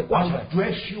子上也挂起来， I'll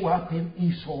dress you up in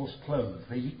Esau's clothes,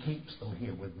 for he keeps them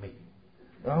here with me.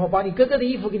 然后把你哥哥的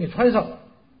衣服给你穿上，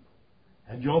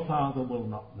 And your father will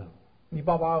not know. 你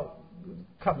爸爸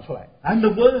看不出来。 And the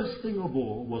worst thing of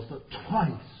all was that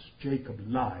twice Jacob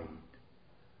lied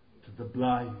to the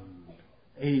blind,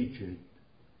 aged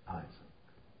Isaac.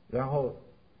 然后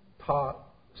他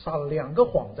撒了2个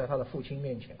谎在他的父亲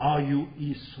面前。 Are you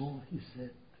Esau? He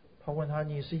said. 他问他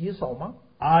你是以扫吗？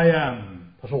 I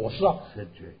am, 他说我是啊。 said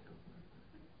Jacob.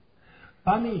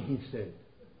 Funny, he said.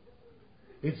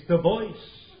 It's the voice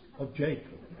of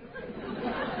Jacob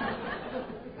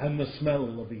and the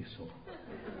smell of Esau.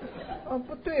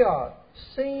 不对啊，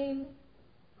声音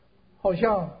好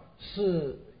像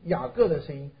是雅各的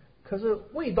声音，可是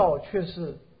味道却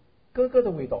是哥哥的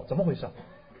味道，怎么回事啊？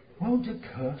 Won't a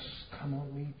curse come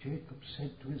on me? Jacob said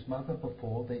to his mother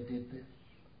before they did this.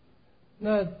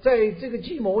 那在这个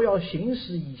计谋要行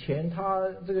使以前，他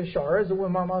这个小儿子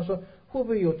问妈妈说，会不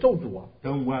会有咒诅啊？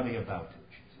 Don't worry about it,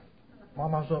 she said. 妈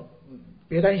妈说，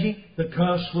别担心， The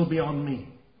curse will be on me.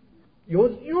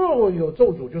 若有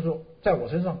咒诅，就是在我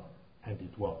身上。 And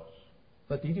it was.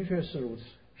 那的确是如此。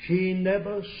 She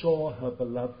never saw her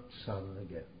beloved son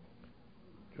again.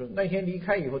 就那天离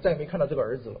开以后，再也没看到这个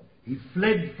儿子了。 He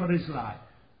fled for his life.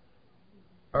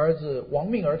 儿子亡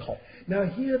命而逃。 Now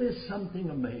here is something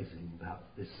amazing about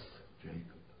this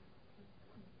Jacob.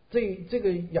 这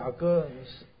个雅各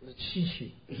是稀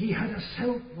奇， He had a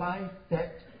self-life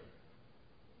that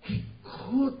he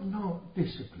could not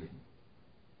discipline.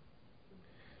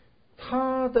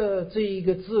 他的这一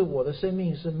个自我的生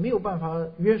命是没有办法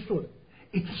约束的，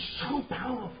 It's so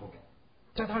powerful,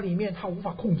 在他里面他无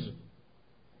法控制，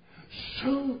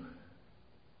 so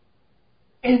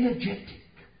energetic.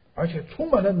 而且充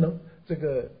满了这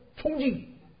个冲劲。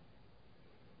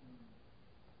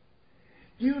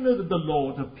Do you know that the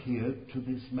Lord appeared to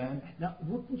this man? Now,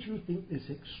 wouldn't you think this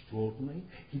extraordinary?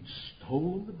 He'd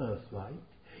stolen the birthright.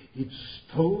 He'd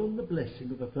stolen the blessing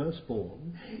of the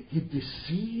firstborn. He'd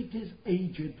deceived his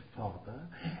aged father.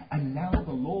 And now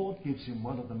the Lord gives him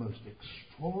one of the most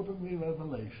extraordinary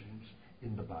revelations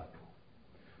in the Bible.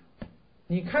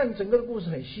 你看整个的故事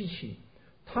很稀奇，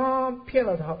他骗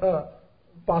了他，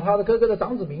把他的哥哥的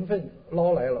长子名分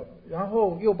捞来了，然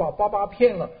后又把爸爸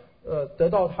骗了，得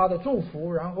到他的祝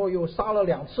福，然后又撒了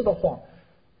2次的谎。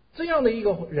这样的一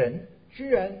个人，居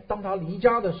然当他离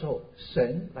家的时候，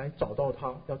神来找到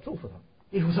他，要祝福他。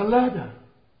It was a ladder.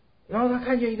 然后他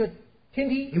看见一个天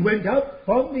梯， He went up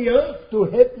from the earth to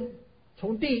heaven.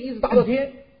 从地一直达到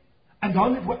天， And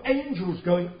on it were angels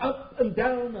going up and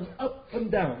down and up and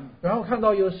down. 然后看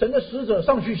到有神的使者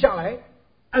上去下来，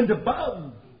 And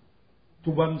above,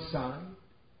 to one side,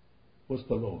 was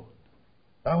the Lord.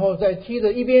 然后在梯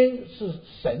的一边是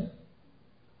神，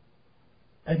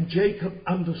 And Jacob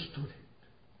understood it.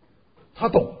 他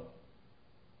懂，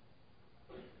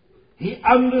 He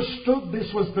understood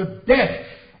this was the death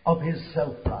of his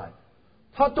self-life.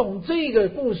 他懂这个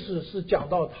故事是讲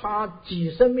到他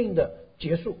己生命的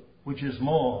结束。 Which is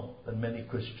more than many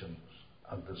Christians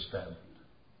understand.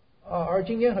 而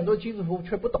今天很多基督徒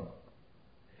却不懂。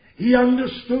 He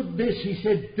understood this. He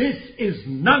said, this is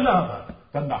none other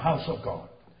than the house of God.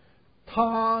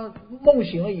 他梦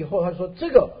醒了以后，他说：“这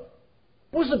个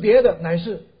不是别的，乃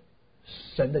是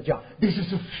神的家。 This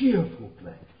is a fearful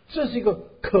place. 这是一个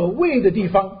可畏的地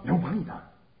方。 No wonder.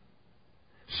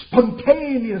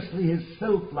 Spontaneously his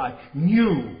self-life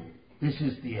knew this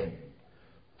is the end. ”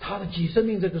他的己生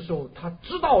命这个时候，他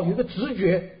知道有一个直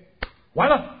觉，完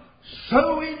了。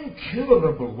 So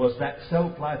incurable was that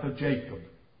self-life of Jacob.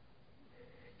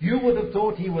 You would have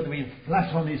thought he would have been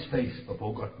flat on his face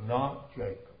before God. Not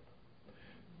Jacob.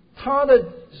 他的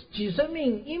己生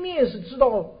命一面是知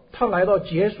道他来到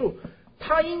结束，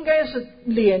他应该是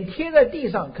脸贴在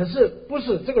地上，可是不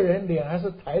是，这个人脸还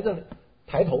是抬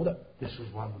头的。 This was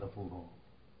wonderful, Lord.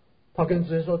 他跟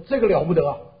神说：“这个了不得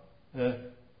啊！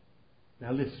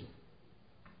 Now listen.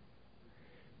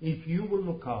 If you will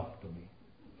look after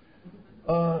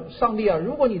me. 上帝啊，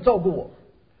如果你照顾我。”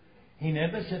 He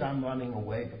never said, I'm running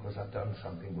away because I've done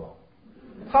something wrong.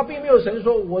 他并没有神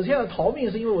说我现在逃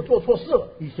命是因为我做错事了。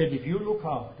 He said, if you look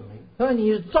after me, 那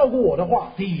你照顾我的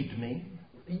话， feed me,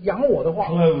 养我的话，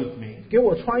 clothe me, 给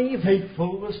我穿衣服， take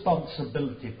full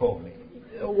responsibility for me,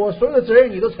 我所有的责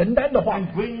任你都承担的话，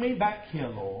 and bring me back here,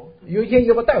 Lord, 有一天你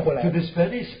就把我带回 to 来， this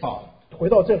very spot. 回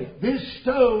到这里。 This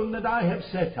stone that I have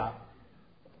set up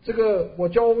这个我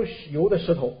浇油的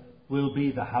石头， will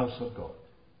be the house of God.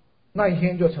 那一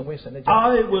天就成为神的家。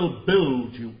 I will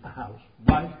build you a house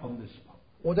right on this spot.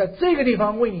 我在这个地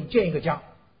方为你建一个家。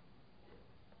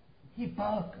 He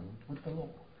bargained with the Lord.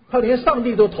 他连上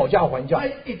帝都讨价还价。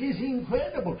 It is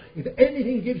incredible. If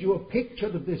anything gives you a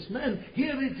picture of this man,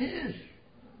 here it is.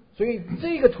 所以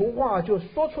这个图画就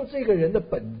说出这个人的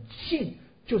本性，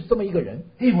就是这么一个人。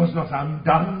 He was not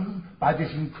undone by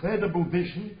this incredible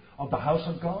vision of the house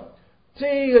of God.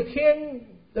 这个天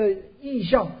的意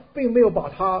象并没有把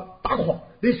他打垮。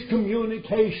 This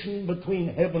communication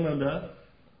between heaven and earth,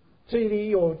 这里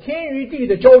有天与地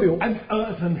的交流， and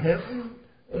earth and heaven,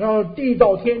 然后地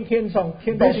到天，天上，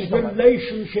天到 this 地上来。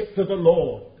 relationship to the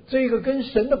Lord. 这个跟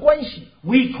神的关系，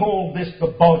 We call this the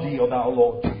body of our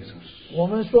Lord Jesus. 我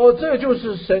们说这就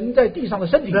是神在地上的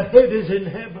身体， The head is in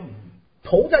heaven.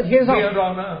 头在天 We 上， are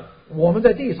on earth. 我们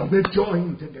在地上， We're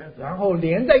joined together. 然后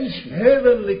连在一起，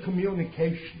 Heavenly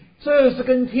communication 这是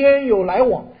跟天有来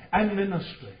往， and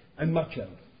ministry and much else.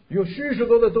 有许许多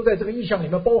多的都在这个意象里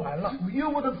面包含了。 You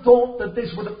would have thought that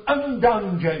this would have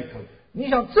undone Jacob. 你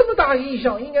想这么大的意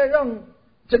象，应该让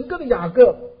整个的雅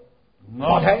各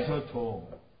Not 台 at all.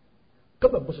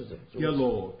 根本不是这 Dear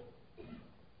Lord,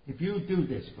 if you do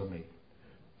this for me,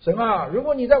 神啊，如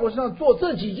果你在我身上做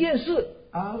这几件事，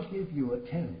 I'll give you a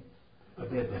tenth of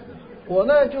everything. 我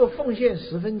呢就奉献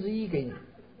1/10给你。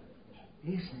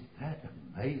 Isn't that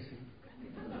amazing?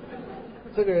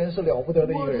 这个人是了不得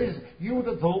的一 What 个 is 人。 it? You would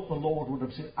have thought the Lord would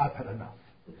have said, I've had enough.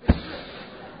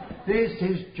 This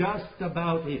is just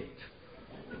about it.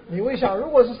 你会想，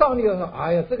如果是上帝的说，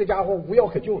哎呀，这个家伙无药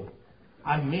可救了。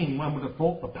 I mean, one would have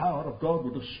thought the power of God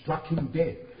would have struck him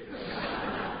dead.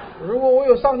 如果我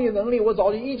有上帝的能力，我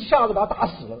早就一下子把他打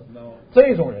死了。 No.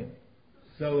 这种人，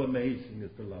 So amazing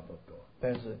is the love of God.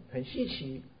 但是很稀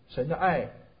奇，神的爱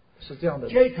是这样的。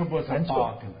 Jacob was a 难处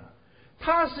bargainer.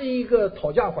 他是一个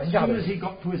讨价还 As 价 soon 的 as 人。 he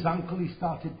got to his uncle, he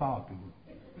started bargaining.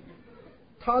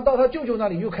 他到他舅舅那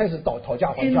里又开始讨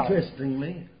价还价了。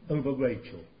 Interestingly, over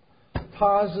Rachel.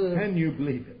 他是 Can you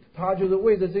believe it? 他就是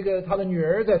为着这个他的女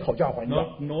儿在讨价还价。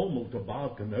 Not normal to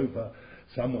bargain over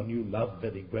someone you love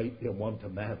very greatly and want to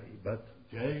marry, but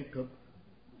Jacob,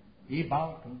 he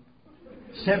bargained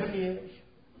 7 years.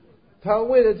 他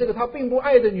为了这个他并不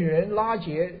爱的女人拉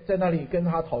结，在那里跟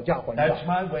他讨价还价。 That's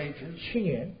my wages. 7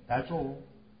年， That's all.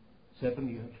 7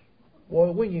 years.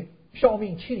 我为你效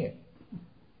命7年，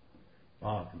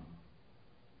 Bargain.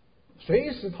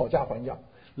 随时讨价还价。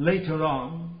 Later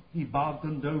on, he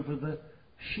bargained over the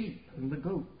sheep and the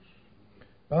goats.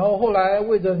 然后后来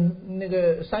为着那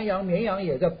个山羊、绵羊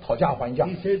也在讨价还价。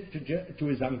 He said to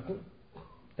his uncle,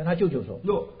 跟他舅舅说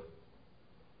look,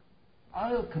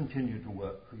 I'll continue to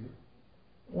work for you.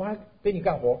 我还给你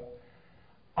干活，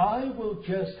 I will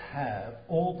just have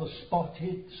all the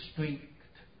spotted, streaked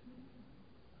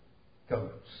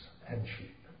goats and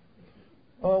sheep.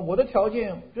 我的条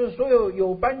件就是所有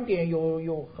有斑点、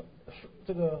有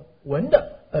这个纹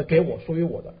的，给我属于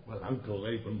我的。 Well, Uncle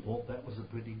Laban thought that was a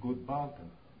pretty good bargain.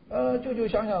 舅舅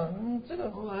想想，这个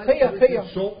All 可以啊， right, 可以啊，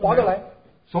 sort 划 them 得来。 out,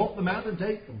 sort them out and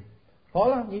take them. 好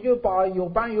了，你就把有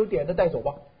斑有点的带走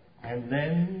吧。 And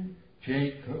then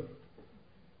Jacob,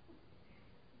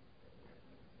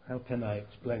 how can I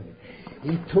explain it?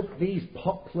 He took these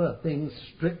poplar things,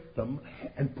 stripped them,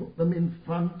 and put them in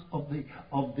front of the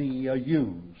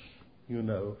ewes, you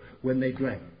know, when they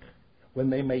drank, when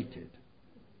they mated.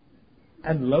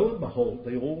 And lo and behold,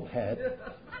 they all had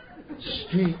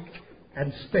streaked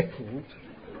and speckled.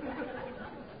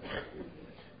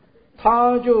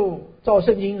 他就照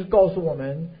圣经告诉我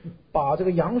们，把这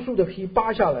个杨树的皮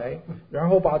扒下来，然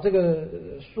后把这个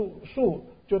树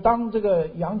就当这个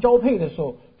羊交配的时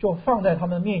候，就放在他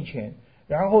们面前，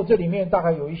然后这里面大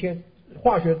概有一些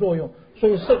化学作用，所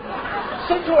以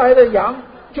生出来的羊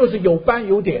就是有斑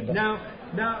有点的。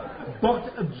 Now,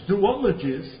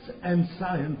 zoologists and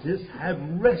scientists have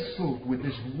wrestled with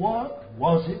this. What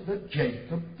was it that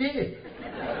Jacob did?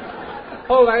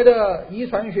 后来的遗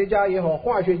传学家也好，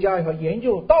化学家也好，研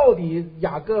究到底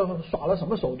雅各耍了什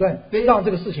么手段，让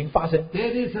这个事情发生。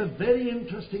 There is a very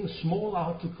interesting small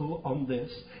article on this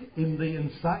in the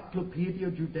Encyclopedia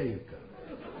Judaica.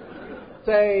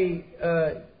 在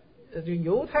这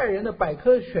犹太人的百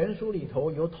科全书里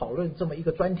头有讨论这么一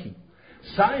个专题。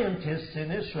 Scientists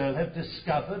in Israel have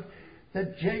discovered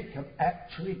that Jacob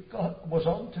actually was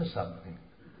onto something.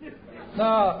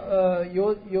 那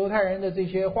犹太人的这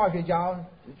些化学家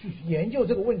去研究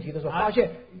这个问题的时候，发现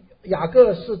雅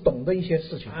各是懂得一些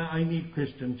事情。 I need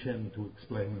Christian Chen to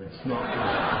explain this, not me.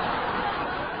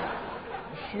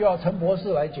 需要陈博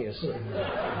士来解释。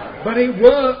 But it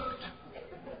worked.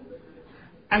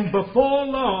 And before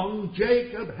long,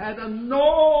 Jacob had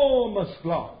enormous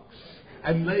flocks,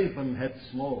 and Laban had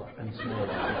smaller and smaller.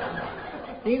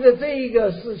 因着这一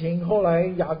个事情，后来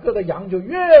雅各的羊就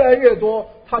越来越多，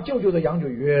他舅舅的羊就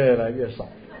越来越少。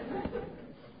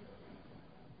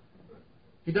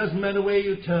 It doesn't matter where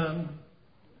you turn,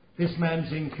 this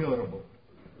man's incurable.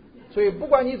 所以不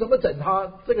管你怎么整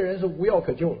他，这个人是无药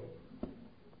可救了。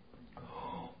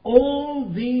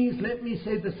 All these, let me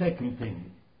say the second thing.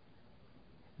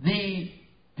 The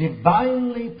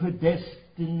divinely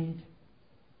predestined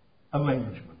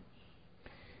arrangements.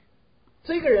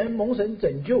 这个人蒙神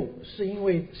拯救，是因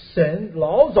为神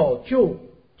老早就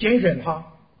拣选他。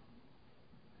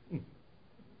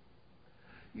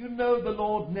 You know, the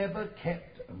Lord never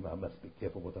kept, I must be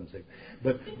careful what I'm saying,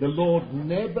 but the Lord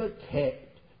never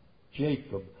kept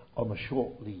Jacob on a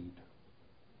short lead.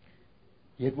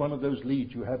 He had one of those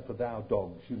leads you have for our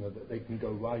dogs, you know, that they can go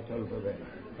right over there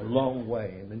a long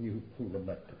way, and then you pull them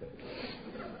back together.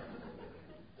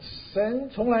 神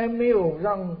从来没有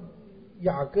让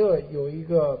雅各有一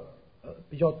个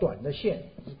比较短的线，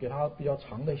只给他比较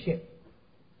长的线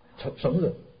绳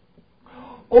子。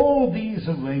 All these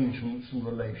arrangements and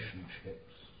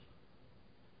relationships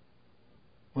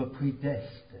were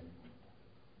predestined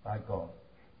by God.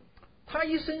 他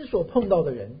一生所碰到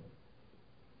的人，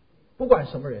不管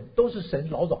什么人，都是神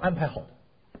老早安排好的。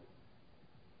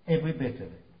 Every bit of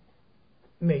it.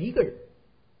 每一个人，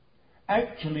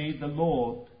 Actually, the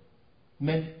Lord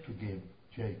meant to give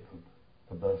Jacob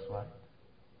the birthright.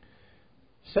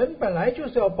 神本来就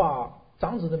是要把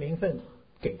长子的名分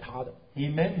给他的。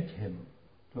 He meant him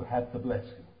to have the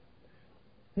blessing.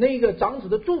 那个长子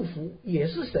的祝福也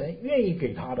是神愿意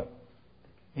给他的。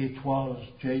 It was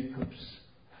Jacob's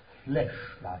flesh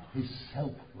life, his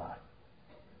self life,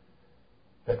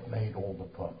 that made all the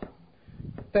problem.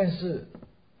 但是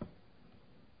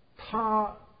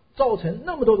他造成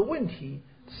那么多的问题，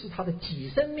是他的己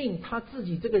生命，他自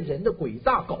己这个人的诡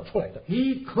诈搞出来的。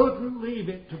 He couldn't leave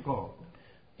it to God.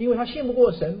 因为他信不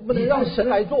过神，不能让神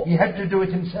来做。 He had to do it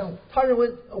himself. 他认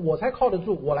为我才靠得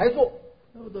住，我来做。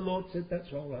 No, the Lord said,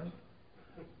 that's all right.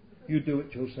 You do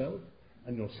it yourself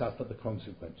and you'll suffer the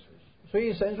consequences. 所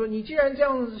以神说，你既然这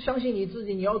样相信你自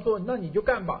己，你要做，那你就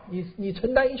干吧，你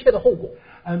承担一切的后果。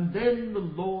 And then the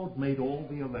Lord made all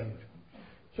the arrangements.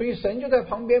 所以神就在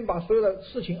旁边把所有的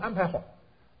事情安排好。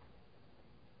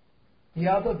 The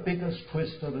other biggest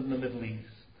twister in the Middle East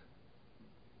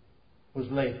was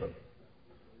Lambert.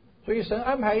 所以神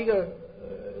安排一个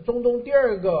中东第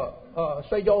二个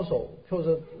摔跤手，就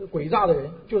是诡诈的人，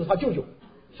就是他舅舅。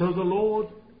 So the Lord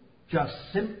just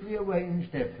simply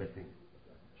arranged everything.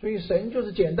 所以神就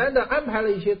是简单的安排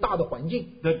了一些大的环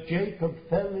境。 That Jacob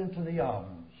fell into the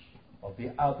arms of the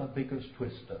other biggest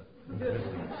twister in the Middle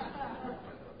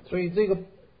East. 所以这个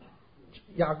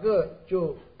雅各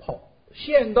就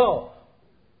陷到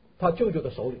他舅舅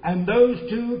的手里。 And those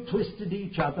two twisted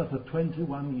each other for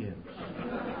 21 years.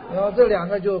 然后这两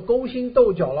个就勾心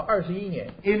斗角了21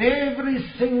年。 In every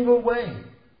single way.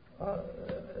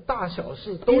 大小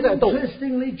事都在斗。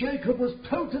 Interestingly, Jacob was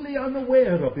totally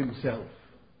unaware of himself.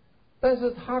 但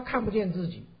是他看不见自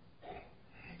己。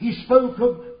 He spoke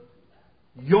of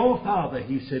your father,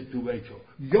 he said to Rachel.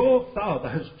 Your father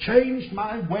has changed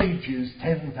my wages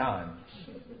 10 times.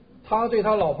 他对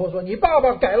他老婆说：“你爸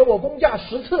爸改了我工价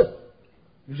10次。”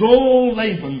 It's all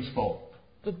Laban's fault.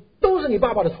 这都是你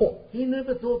爸爸的错。 He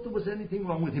never thought there was anything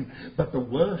wrong with him. But the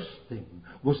worst thing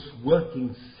was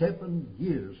working 7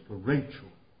 years for Rachel.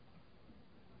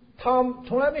 他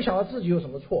从来没想到自己有什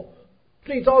么错。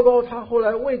最糟糕，他后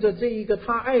来为着这一个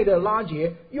他爱的拉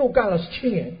结，又干了17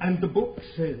年。 And the book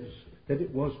says that it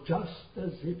was just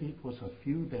as if it was a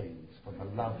few days for the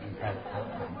love he had for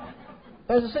them.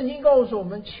 但是圣经告诉我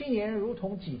们，7年如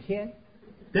同几天。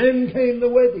 Then came the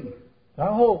wedding.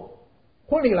 然后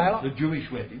婚礼来了 The， Jewish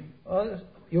wedding.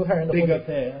 犹太人的 Big 婚礼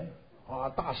affair.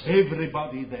 大事，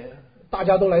 Everybody there. 大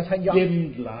家都来参加。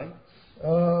 Dimmed lights.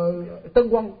 灯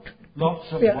光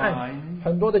Lots of 变暗， wine.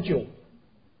 很多的酒。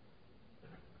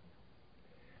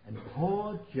 And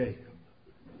poor Jacob.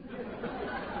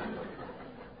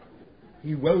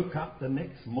 He woke up the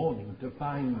next morning to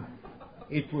find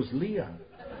it was Leah.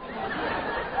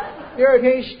 第二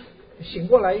天醒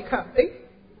过来一看，哎，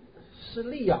是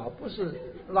利亚，不是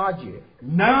拉结，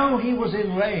 Now he was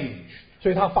enraged.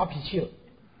 所以他发脾气了。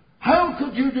 How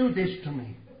could you do this to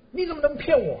me? 你怎么能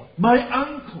骗我？ My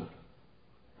uncle.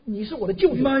 你是我的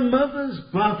舅舅， My mother's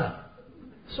brother.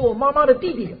 是我妈妈的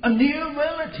弟弟， A near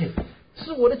relative.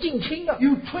 是我的近亲啊！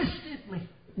 You twisted me.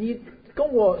 你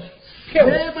跟我骗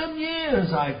我， 7 years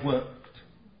I've worked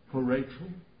for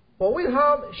Rachel. 我为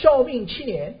他效命7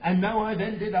年， And now I've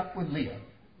ended up with Leah.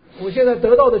 我现在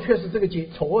得到的却是这个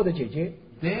丑恶的姐姐。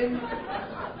 Then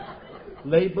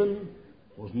Laban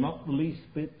was not the least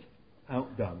bit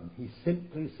outdone. He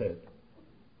simply said,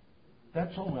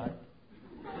 that's all right.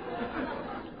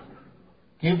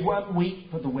 Give 1 week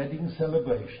for the wedding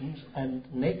celebrations, and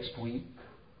next week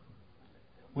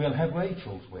we'll have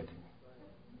Rachel's wedding.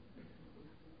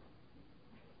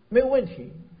 没有问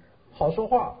题，好说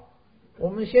话。我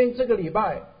们先这个礼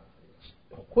拜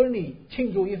婚礼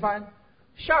庆祝一番，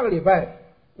下个礼拜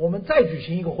我们再举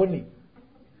行一个婚礼。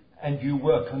 And you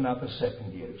work another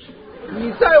 7 years.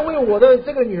 你再为我的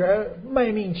这个女儿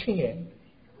卖命7年，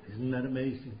 Isn't that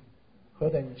amazing? 何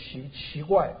等奇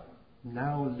怪！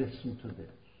 Now listen to this.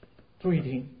 注意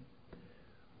听，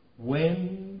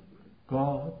 When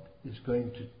God is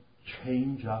going to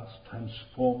change us,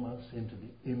 transform us into the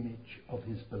image of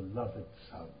His beloved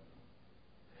Son,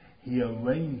 He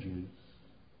arranges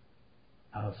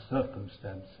our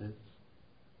circumstances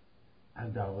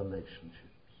and our relationships.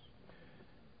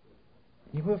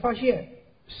 你会发现，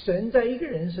神在一个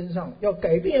人身上要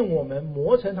改变我们，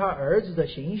磨成他儿子的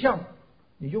形象，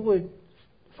你就会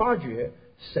发觉，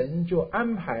神就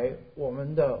安排我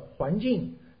们的环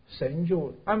境，神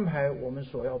就安排我们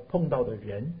所要碰到的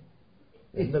人，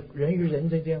我们的人与人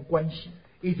之间的关系。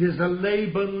 It is a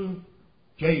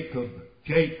Laban-Jacob,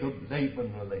 Jacob-Laban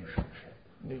relationship.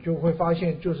 你就会发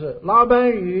现，就是拉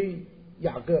班与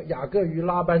雅各，雅各与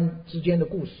拉班之间的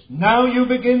故事。 Now you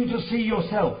begin to see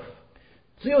yourself.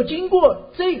 只有经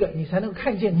过这个，你才能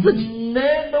看见自己。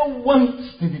 Never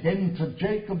once did it enter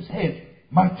Jacob's head,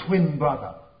 my twin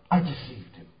brother, I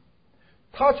deceived him.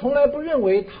 他从来不认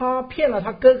为他骗了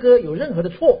他哥哥有任何的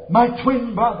错。 My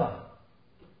twin brother,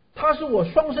 他是我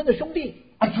双生的兄弟，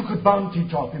 I took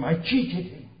advantage of him, I cheated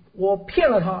him. 我骗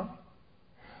了他。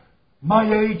 My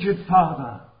aged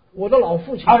father, 我的老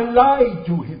父亲， I lied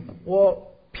to him,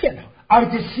 我骗他， I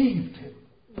deceived him.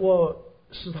 我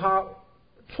使他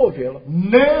错觉了。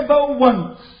 Never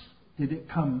once did it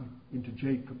come into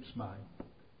Jacob's mind,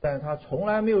 但他从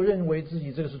来没有认为自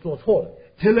己这个是做错了。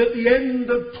 Till at the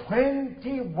end of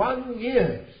 21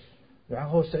 years, 然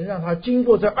后神让他经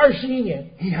过这21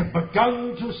年， he had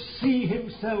begun to see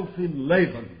himself in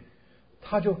Laban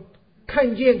他就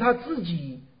看见他自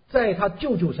己在他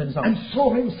舅舅身上， and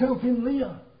saw himself in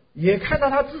Leah. 也看到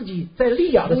他自己在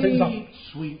利亚的身上。 Sweet,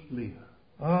 sweet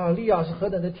Leah. 啊，利亚是何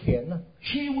等的甜呢！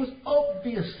 She was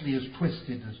obviously as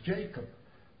twisted as Jacob.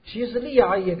 其实利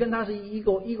亚也跟他是一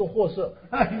个货色。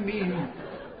 I mean,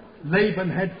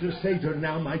 Laban had to say to her,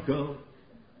 now my girl,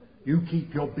 you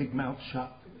keep your big mouth shut.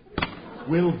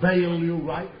 We'll veil you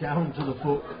right down to the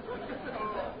foot.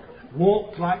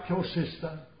 Walk like your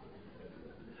sister.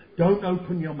 Don't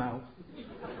open your mouth.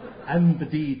 And the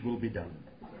deed will be done.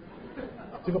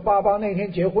 这个爸爸那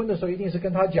天结婚的时候，一定是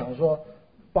跟他讲说，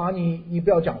把你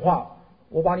不要讲话，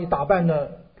我把你打扮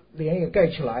的脸也盖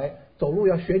起来，走路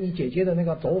要学你姐姐的那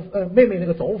个妹妹那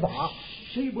个走法，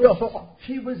不要说话。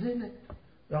 She was in it.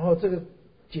 然后这个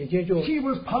姐姐就 She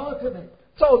was part of it.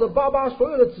 照着爸爸所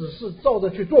有的指示照着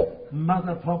去做。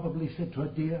 Mother probably said to her,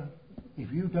 dear,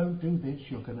 if you don't do this,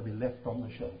 you're going to be left on the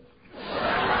shelf.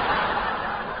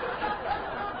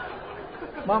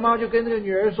 妈妈就跟这个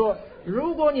女儿说，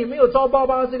如果你没有照爸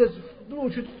爸这个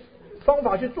方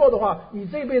法去做的话，你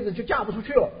这辈子就嫁不出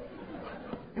去了。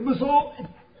 It was all...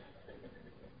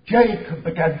 Jacob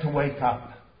began to wake up.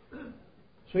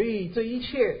 所以这一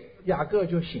切雅各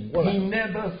就醒过来。 He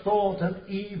never thought an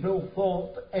evil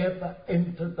thought ever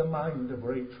entered the mind of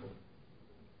Rachel.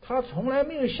 他从来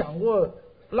没有想过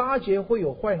拉结会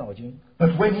有坏脑筋。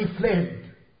 But when he fled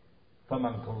from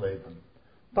Uncle Laban,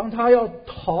 当他要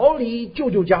逃离舅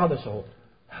舅家的时候，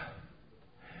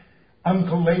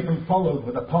 Uncle Laban followed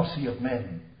with a posse of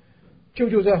men. 舅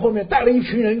舅在后面带了一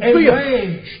群人追啊，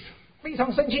 Enraged. 非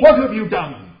常生气。 What have you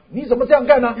done? 你怎么这样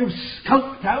干呢？ You've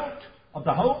skulked out of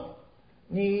the home.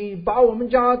 你把我们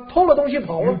家偷了东西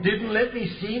跑 You 了， didn't let me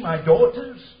see my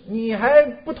daughters. 你还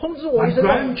不通知我一声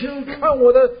My grandchildren 看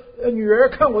我的女儿，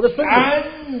看我的孙子。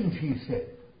 And, he said,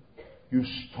 you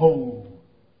stole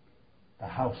the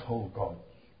household gods.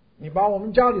 你把我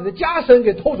们家里的家神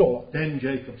给偷走了。 Then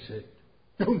Jacob said,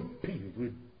 don't be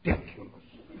ridiculous.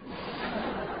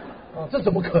 啊，这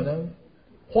怎么可能？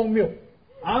荒谬！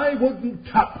 I wouldn't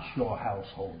touch your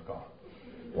household god.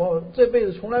 我这辈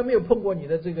子从来没有碰过你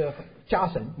的这个家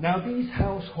神。 Now, these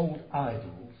household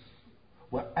idols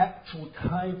were actual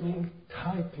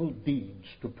title deeds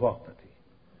to property.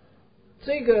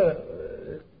 这个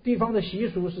地方的习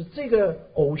俗是，这个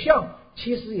偶像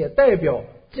其实也代表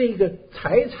这个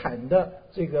财产的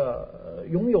这个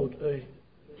拥有Do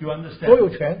you understand?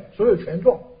 所有权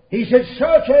状。 He said,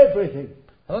 search everything.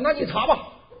 他说：“那你查吧。”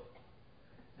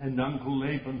 And Uncle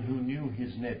Laban, who knew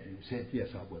his nephew, said, yes,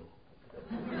 I will.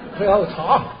 所以他说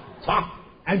查，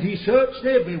 And he searched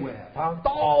everywhere. 他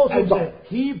到处 And 找， the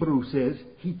Hebrew says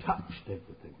he touched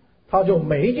everything. 他就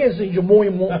每一件事情就摸一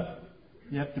摸。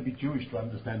 You have to be Jewish to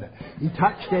understand that. He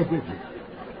touched everything.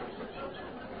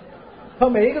 他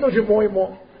每一个都去摸一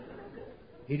摸，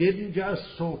 He didn't just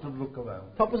sort of look around.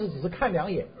 他不是只是看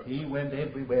两眼， He went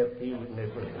everywhere, feeling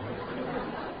everything.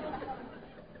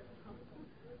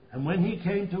 And when he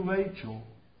came to Rachel,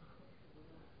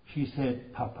 she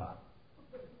said, Papa,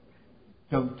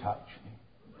 don't touch me.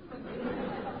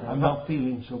 I'm not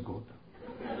feeling so good.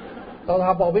 到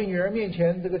他宝贝女儿面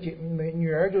前，这个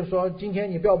女儿就说：“今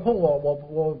天你不要碰我，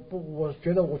我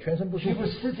觉得我全身不舒 She 服，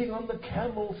 was sitting on the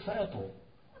camel saddle.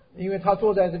 因为他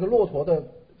坐在这个骆驼的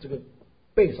这个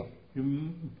背上。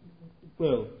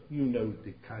 Well, you know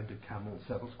the kind of camel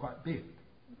saddle's quite big.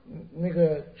 那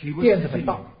个垫子很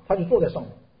大，他就坐在上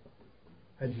面。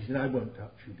 And he said, I won't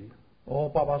touch you, dear. 哦，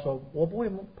爸爸说：“我不会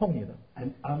碰你的。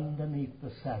 And underneath the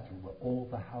saddle were all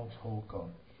the household gods. ”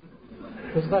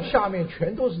可是他下面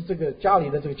全都是这个家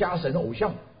里的这个家神偶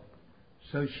像。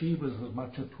 So she was as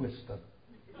much a twister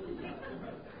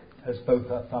as both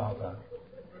her father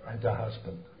and her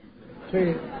husband. 所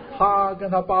以她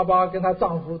跟她爸爸跟她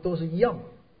丈夫都是一样的。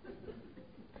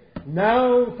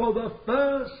 Now, for the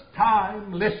first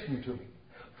time, listen to me.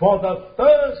 For the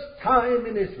first time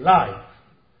in his life,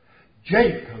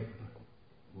 Jacob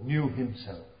knew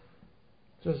himself.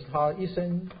 这是他一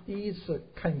生第一次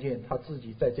看见他自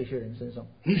己在这些人身上。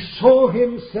 He saw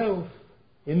himself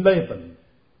in Laban.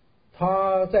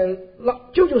 他在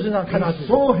舅舅身上看他自 He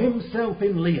己， saw himself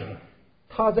in Leah.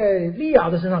 他在利亚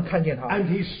的身上看见他， And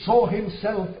he saw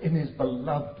himself in his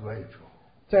beloved Rachel.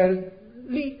 在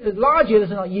拉结的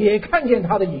身上也看见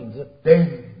他的影子。 Then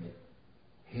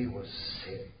he was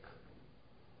sick.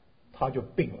 他就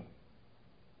病了。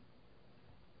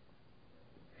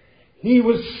 He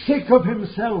was sick of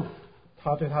himself.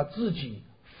 他对他自己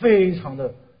非常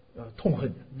的痛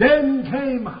恨。 Then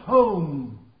came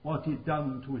home what he'd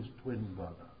done to his twin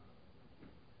brother,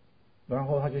 然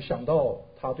后他就想到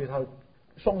他对他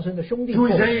双生的兄弟 to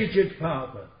做 his 的， aged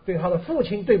father, 对他的父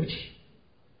亲对不起，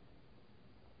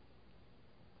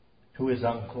 to his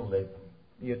uncle Laban.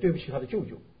 也对不起他的舅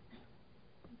舅。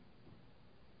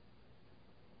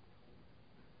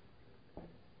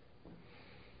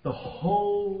 The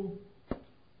whole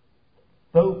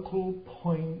focal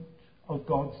point of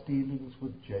God's dealings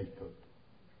with Jacob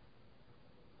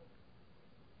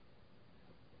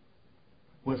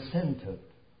were centered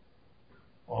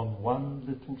on one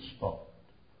little spot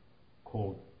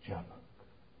called Jabbok.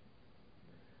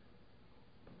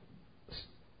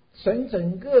 神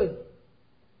整个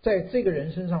在这个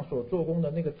人身上所做工的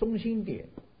那个中心点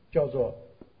叫做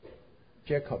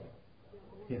Jacob，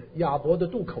 Yeah. 亚伯的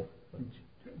渡口。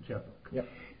 Jabbok. Yeah.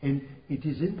 And it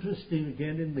is interesting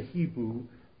again in the Hebrew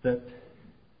that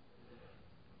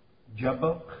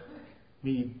Jabbok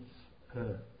means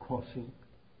crossing.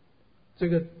 这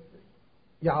个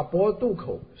亚伯渡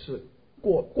口是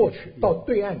过去到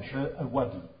对岸去。 A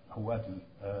wadi,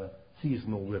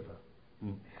 seasonal river.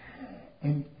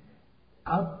 And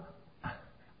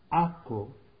Yaakov,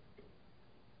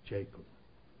 Jacob,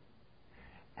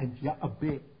 and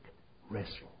Yaabek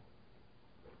wrestle.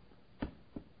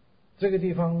 这个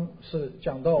地方是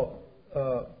讲到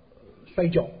摔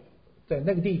跤，在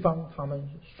那个地方他们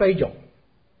摔跤。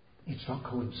 It's not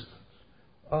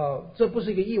coincidence. 这不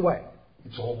是一个意外，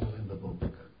 It's all in the book.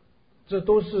 这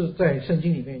都是在圣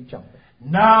经里面讲的。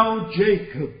 Now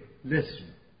Jacob,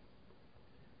 listen.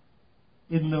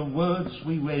 In the words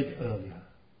we read earlier,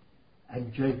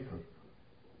 and Jacob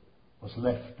was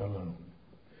left alone.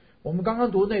 我们刚刚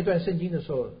读那段圣经的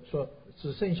时候说，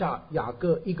只剩下雅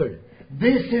各一个人。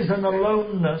 This is an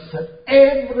aloneness that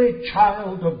every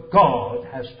child of God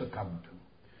has to come to.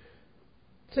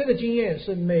 这个经验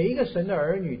是每一个神的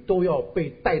儿女都要被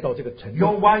带到这个程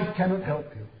Your 度。 wife cannot help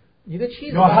you. 你的妻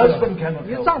子 Your 帮不了 husband 你， cannot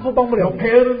你的 help 丈夫帮不 you. 了 Your 你，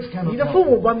 parents cannot 你的 help 父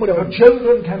母 you. 帮不了 Your 你，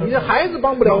 children cannot 你的 help 孩 you. 子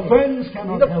帮不了 Your 你， friends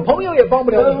cannot 你的 help 朋友 you. 也帮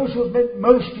不了 Those 你， who have meant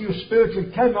most to you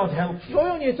spiritually cannot help 所 you.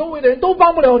 有你周围的人都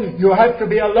帮不了你。 You have to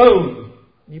be alone.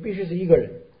 你必须是一个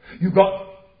人。 You've got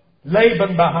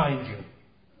Laban behind you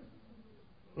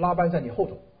拉班在你后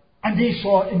头， and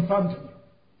Esau in front of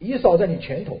you 以扫在你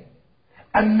前头，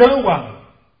 and no one.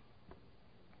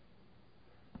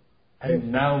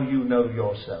 And now you know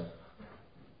yourself.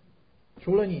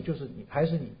 除了你就是你，还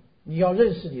是你。你要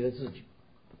认识你的自己。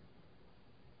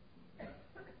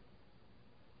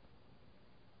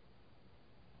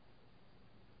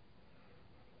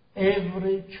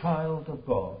 Every child of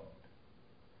God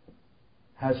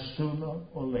has sooner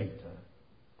or later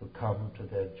to come to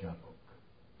their Jabbok.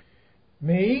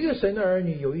 每一个神的儿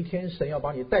女，有一天神要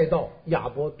把你带到亚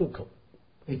伯渡口，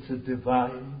 It's a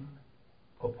divine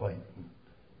appointment.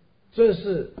 这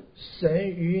是神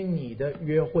与你的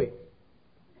约会。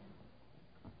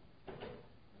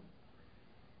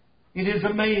 It is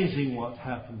amazing what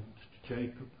happened to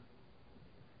Jacob.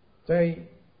 在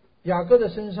雅各的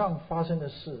身上发生的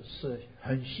事是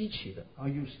很稀奇的。 Are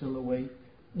you still awake?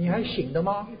 你还醒的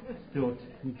吗？ Still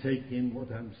take in what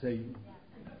I'm saying?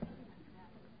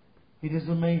 It is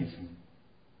amazing.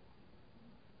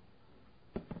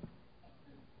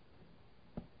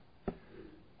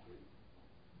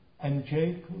 And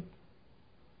Jacob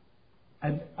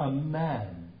and a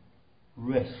man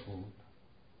wrestled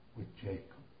with Jacob.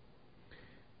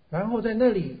 然后在那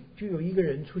里就有一个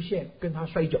人出现，跟他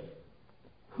摔跤。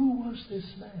 Who was this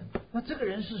man? 那这个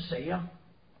人是谁呀、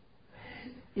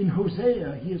 In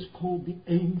Hosea, he is called the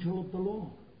angel of the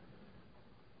Lord.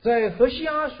 在何西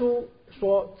阿书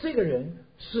说，这个人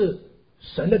是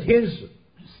神的天使。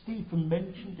 Stephen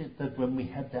mentioned it that when we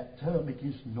have that term, it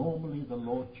is normally the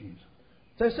Lord Jesus.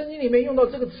 在圣经里面用到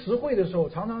这个词汇的时候，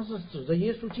常常是指着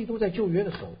耶稣基督在旧约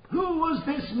的时候。 Who was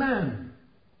this man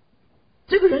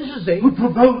这个人是谁？ who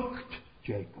provoked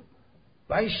Jacob,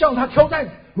 来向他挑战，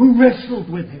 who wrestled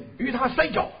with him? 与他摔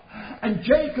跤。 And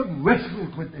Jacob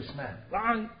wrestled with this man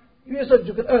啊，约瑟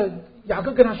就跟雅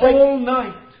各跟他摔 all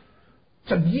night.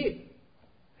 整夜。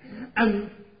 And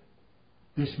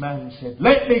this man said,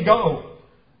 "Let me go."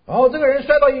 然后这个人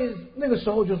摔到那个时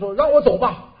候就说：“让我走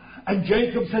吧。 And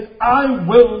Jacob said, "I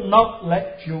will not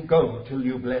let you go till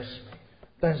you bless me." ”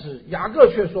但是雅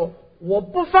各却说：“我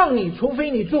不放你，除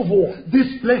非你祝福我。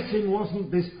 This blessing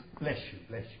wasn't this bless you,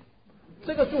 bless you. ”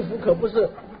这个祝福可不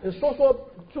是说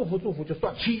祝福就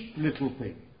算了， Cheap little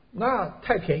thing. 那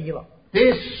太便宜了。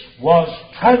 This was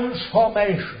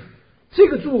transformation. 这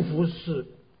个祝福是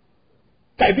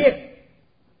改变。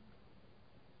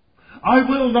 I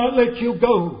will not let you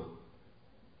go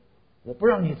我不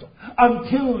让你走，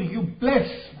 until you bless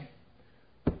me.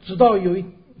 直到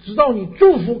你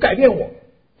祝福改变我。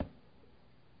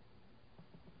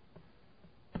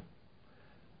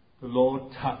 The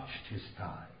Lord touched his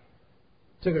thigh.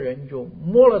 这个人就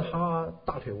摸了他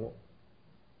大腿窝。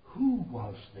 Who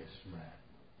was this man?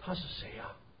 他是谁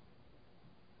呀？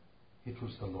 It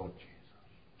was the Lord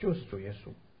Jesus. 就是主耶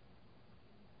稣。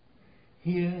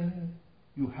 Here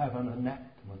you have an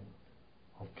enactment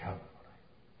of Calvary.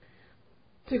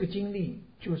 这个经历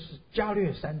就是加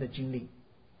略山的经历。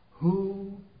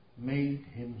 Who made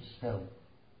himself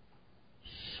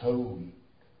so weak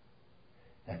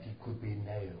that he could be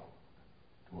nailed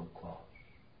to a cross?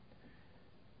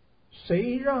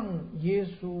 谁让耶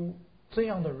稣这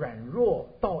样的软弱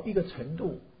到一个程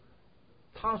度，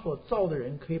他所造的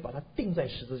人可以把他钉在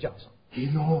十字架上，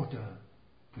 In order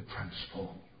to transform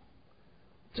you.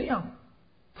 这样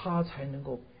他才能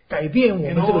够改变我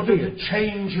们 In 这个 order 罪 to 人，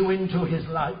 change you into his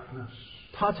likeness.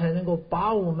 他才能够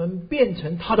把我们变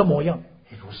成他的模样。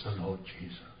 It was the Lord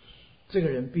Jesus. 这个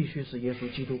人必须是耶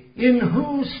稣基督， In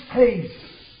whose face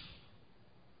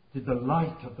did the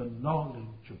light of the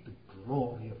knowledge of the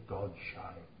glory of God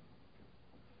shine?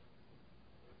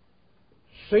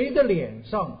 谁的脸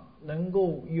上能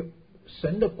够有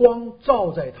神的光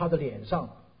照在他的脸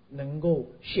上，能够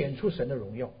显出神的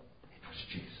荣耀？ It was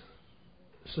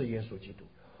Jesus. 是耶稣基督。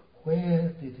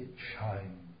 Where did it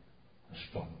shine the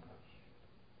strongest?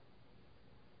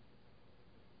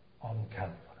 On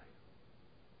Calvary.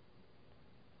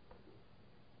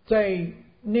 在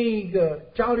那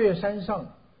个加略山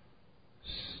上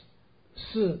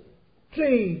是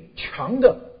最强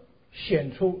的，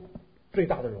显出最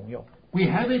大的荣耀。 We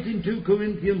have it in 2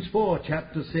 Corinthians 4,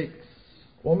 chapter 6.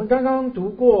 我们刚刚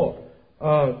读过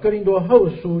哥林多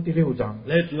后书第6章，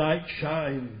 Let light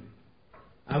shine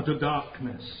out of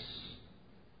darkness.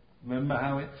 Remember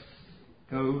how it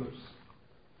goes?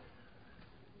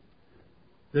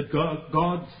 That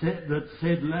God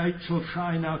said, light shall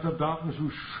shine out of darkness, who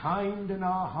shined in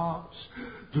our hearts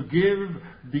to give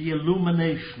the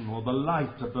illumination or the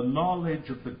light of the knowledge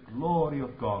of the glory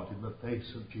of God in the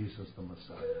face of Jesus the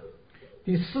Messiah.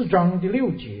 第4章第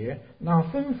6节，那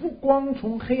吩咐光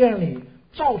从黑暗里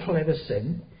照出来的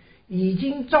神，已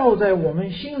经照在我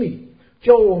们心里，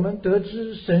叫我们得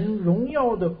知神荣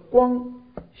耀的光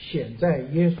显在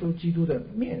耶稣基督的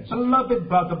面上。 Beloved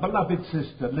brother, beloved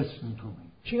sister, listen to me.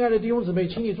 亲爱的弟兄姊妹，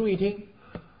请你注意听，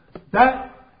 That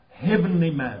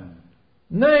heavenly man,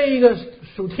 那一个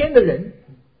属天的人，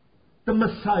 the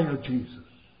Messiah Jesus,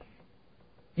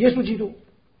 耶稣基督，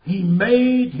 he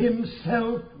made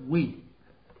himself weak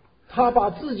他把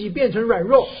自己变成软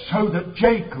弱， so that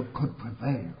Jacob could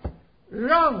prevail,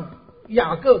 让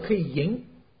雅各可以赢，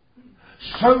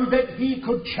 so that he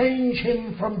could change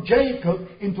him from Jacob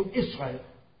into Israel.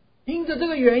 因着这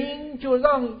个原因，就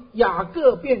让雅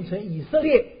各变成以色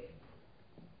列。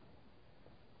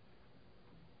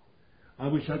 I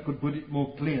wish I could put it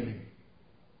more clearly.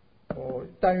 我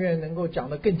但愿能够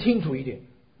讲得更清楚一点。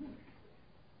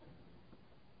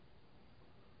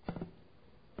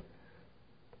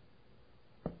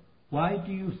 Why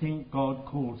do you think God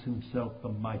calls himself the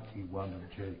mighty one of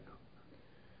Jacob?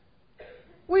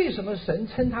 为什么神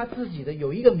称他自己的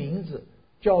有一个名字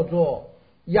叫做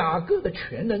雅各的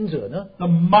全能者呢？ The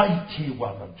mighty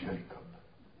one of Jacob.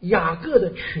 雅各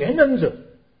的全能者，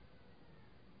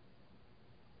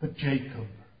 But Jacob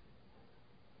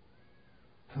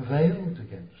prevailed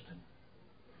against him.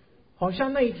 好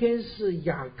像那一天是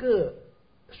雅各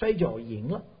摔跤赢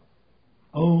了。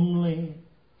 Only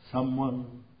someone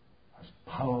as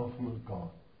powerful as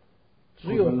God 只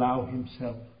could 有 allow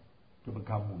himself to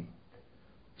become weak.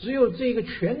 只有这个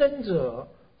全能者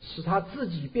使他自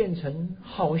己变成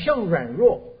好像软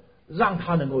弱，让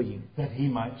他能够赢。 That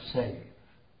he might save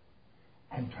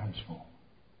and transform.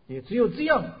 也只有这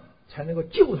样才能够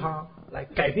救他，来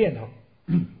改变他。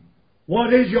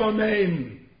 What is your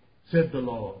name? Said the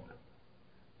Lord.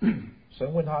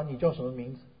 神问他：“你叫什么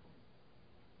名字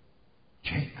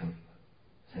Jacob,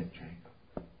 said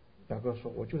Jacob.？” 雅各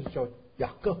说：“我就是叫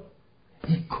雅各。”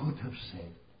 He could have said,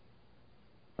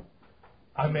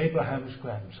 I'm Abraham's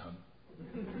grandson.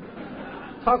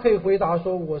 他可以回答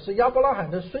说：“我是亚伯拉罕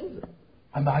的孙子，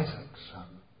 I'm Isaac's son.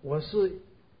 我是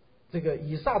这个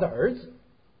以撒的儿子。”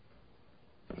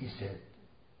 He said,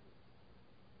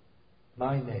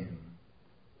 My name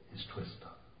is Twister.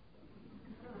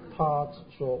 他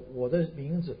说：“我的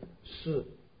名字是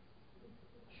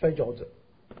摔跤者。”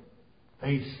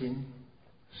 Facing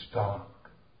stark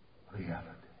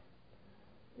reality.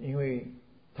 因为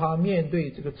他面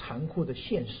对这个残酷的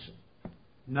现实。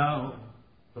 Now,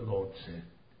 the Lord said,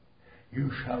 You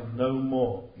shall no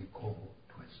more be called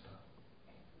twister.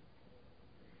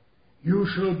 You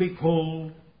shall be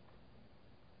called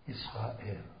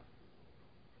Israel.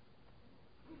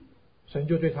 神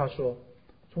就对他说：“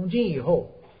从今以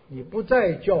后，你不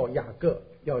再叫雅各，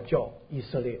要叫以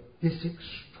色列。” This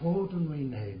extraordinary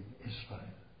name,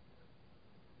 Israel,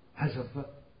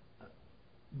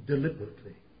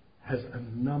 deliberately has a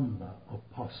number of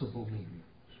possible meanings.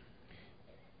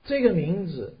 这个名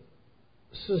字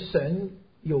是神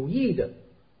有意的，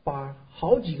把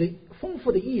好几个丰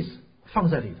富的意思放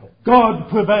在里头。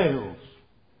God prevails.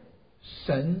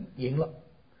 神赢了，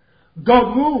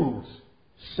 God rules.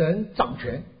 神掌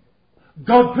权，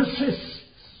 God persists.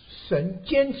 神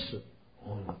坚持，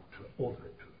 All very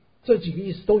true. 这几个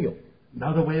意思都有。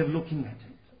 Another way of looking at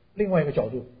it. 另外一个角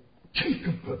度，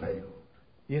 Jacob prevailed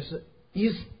也是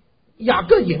雅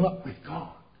各赢了， with God.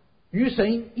 与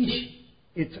神一起。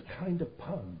 It's a kind of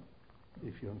pun,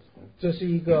 if you understand. 这是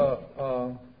一个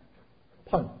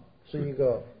pun，是一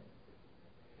个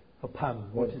A pun.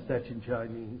 What is that in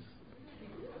Chinese?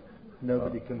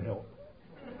 Nobody can help.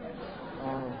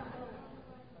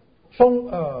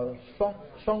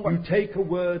 双关 You take a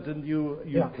word and you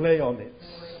Yeah. play on it.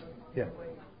 Yeah.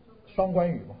 双关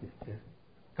语嘛。 Yeah.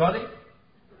 Got it?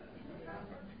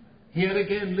 Here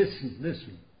again,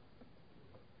 listen.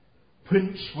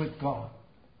 Prince with God.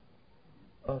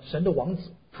 神的王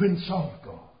子， Prince of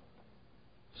God.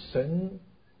 神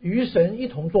与神一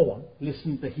同作王。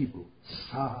 Listen to Hebrew.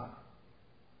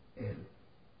 Sa'el.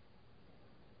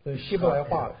 所以希伯来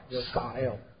话叫撒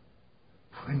L，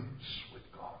 Prince with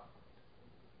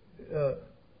God.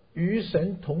 与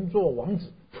神同作王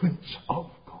子， Prince of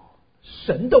God.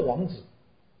 神的王子。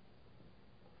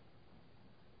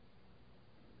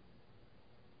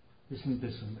 Isn't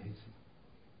this amazing?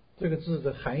 这个字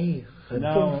的含义很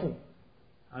丰 Now, 富。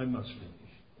 I must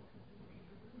finish.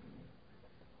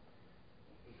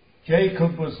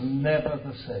 Jacob was never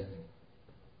the same.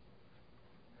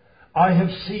 I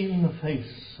have seen the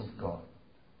face of God,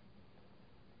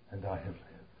 and I have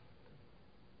lived.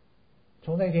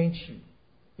 从那天起，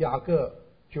雅各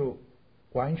就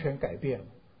完全改变了。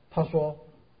他说：“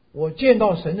我见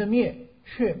到神的面，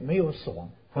却没有死亡。”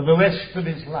 For the rest of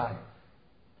his life,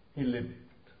 he lived.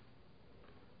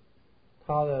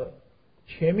 他的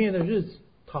前面的日子，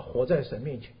他活在神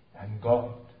面前， And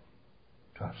God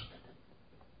trusted him.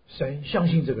 神相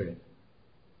信这个人。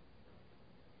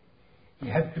 He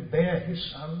had to bear his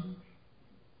sons,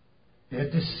 their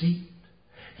deceit.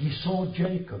 He saw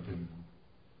Jacob in them.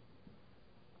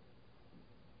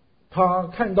 他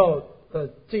看到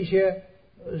这些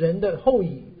人的后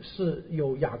裔是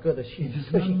有雅各的 It 性 is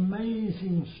特 an 性，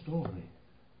 amazing story.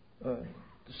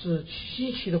 是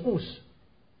稀奇的故事。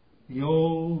 The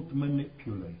old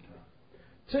manipulator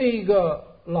这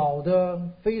个老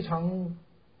的非常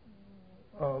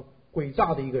诡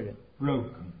诈的一个人，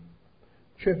 broken,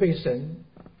 却被神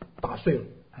打碎了，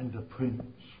 and a prince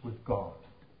with God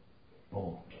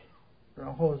born.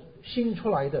 然后新出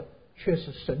来的却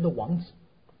是神的王子，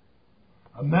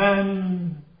 A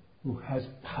man who has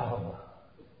power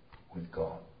with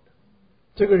God.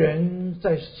 这个人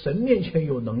在神面前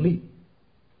有能力。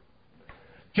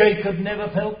 Jacob never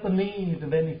felt the need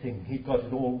of anything. He got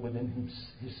it all within his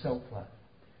self-life.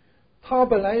 他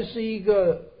本来是一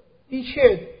个一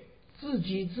切自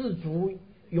给自足、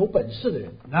有本事的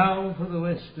人， Now for the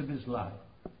rest of his life,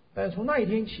 但从那一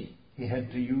天起， he had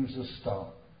to use a staff.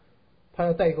 他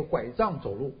要带一个拐杖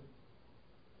走路。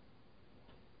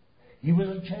 He was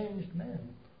a changed man.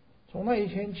 从那一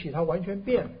天起，他完全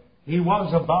变了。 He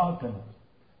was a bargainer.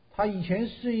 他以前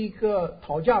是一个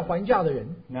讨价还价的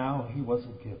人， Now he was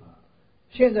a giver.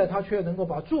 现在他却能够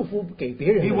把祝福给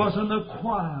别人 He 的人。 was an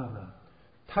acquirer.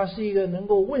 他是一个能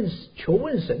够求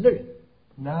问神的人。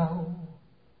 Now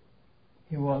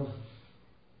he was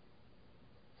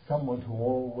someone who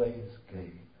always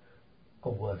gave, a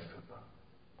worshipper.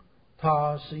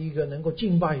 他是一个能够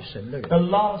敬拜神的 The 人。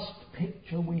 last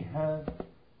picture we have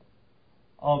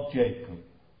of Jacob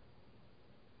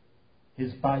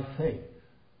is by faith.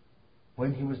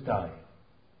 When he was dying,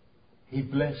 he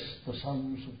blessed the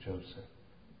sons of Joseph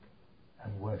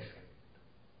and worshipped,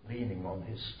 leaning on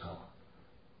his staff.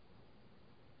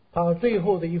 他最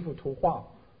后的一幅图画，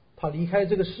他离开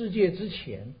这个世界之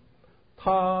前，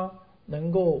他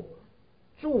能够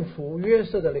祝福约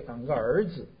瑟的2个儿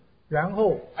子，然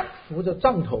后扶着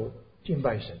杖头敬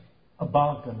拜神。 A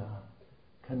bargainer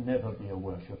can never be a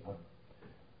worshipper.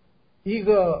 一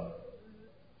个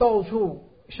到处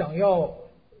想要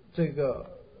这个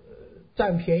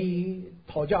占便宜、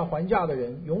讨价还价的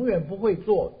人，永远不会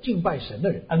做敬拜神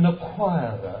的人。 An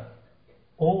acquirer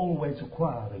always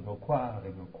acquiring.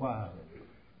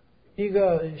 一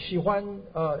个喜欢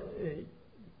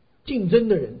竞争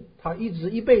的人，他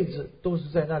一辈子都是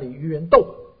在那里与人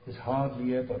斗。Is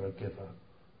hardly ever a giver.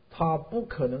 他不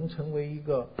可能成为一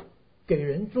个给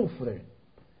人祝福的人。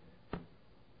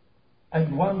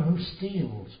And one who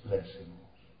steals blessings.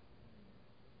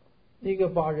 一个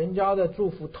把人家的祝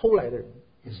福偷来的人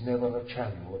is never a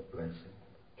channel of blessing.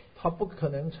 他不可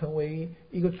能成为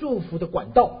一个祝福的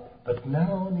管道。But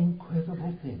now an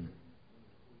incredible thing.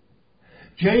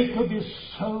 Jacob is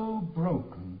so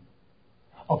broken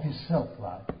of his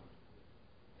self-life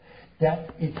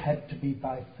that it had to be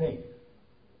by faith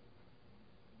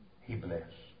he blessed.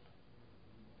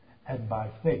 And by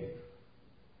faith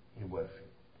he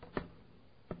worshipped.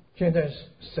 现在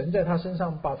神在他身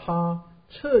上把他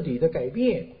彻底的改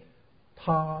变，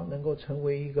他能够成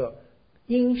为一个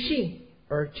因信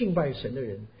而敬拜神的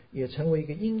人，也成为一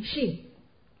个因信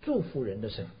祝福人的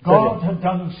神。 God had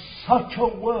done such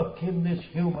a work in this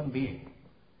human being.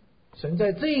 神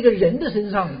在这一个人的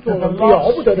身上做 That 了 the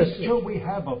了不得的 last 事。 picture we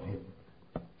have of him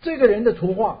这个人的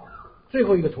图画，最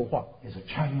后一个图画， is a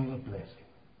channel of blessing,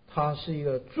 他是一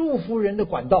个祝福人的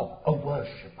管道， a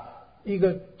worshipper. 一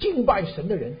个敬拜神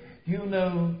的人。 You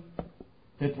know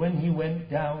that when he went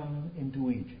down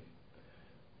into Egypt,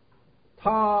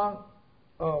 他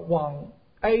往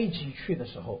埃及去的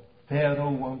时候，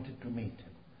 Pharaoh wanted to meet him.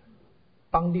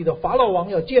 当地的法老王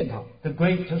要见他， The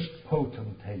greatest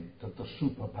potentate of the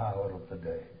superpower of the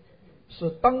day. 是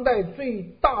当代最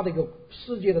大的一个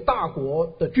世界的大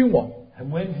国的君王。 And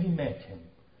when he met him,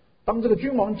 当这个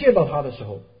君王见到他的时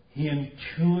候， he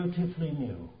intuitively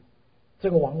knew 这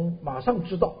个王马上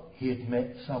知道 he had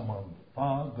met someone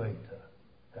far greater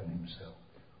than himself.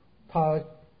 他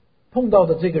碰到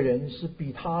的这个人是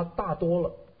比他大多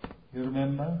了。 You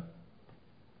remember?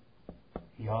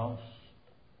 He asked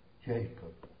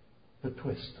Jacob, the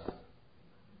twister,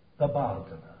 the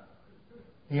bargainer,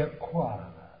 the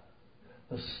acquirer,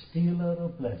 the stealer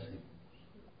of blessings,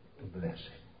 to bless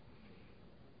him.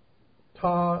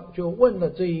 他就问了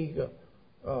这一个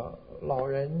老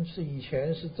人，是以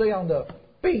前是这样的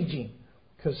背景，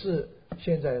可是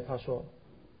现在他说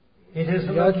It is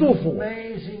你要祝 an 福我。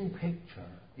 amazing picture.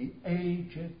 The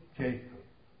aged Jacob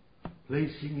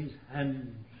placing his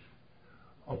hands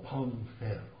upon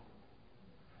Pharaoh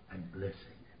and blessing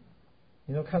him.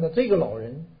 你能看到这个老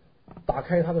人打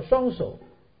开他的双手，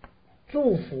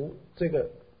祝福这个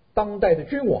当代的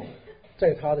君王，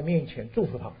在他的面前祝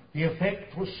福他。 The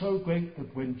effect was so great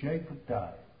that when Jacob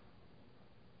died,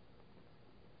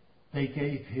 they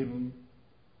gave him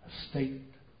a state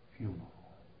funeral.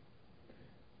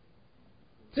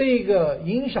 这个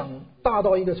影响大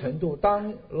到一个程度，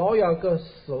当老雅各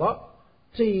死了，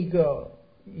这一个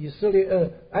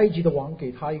埃及的王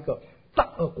给他一个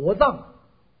国葬。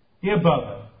 Dear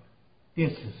brother,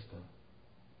 dear sister,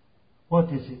 what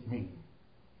does it mean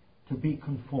to be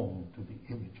conformed to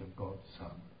the image of God's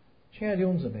Son? 亲爱的弟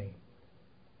兄姊妹，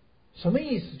什么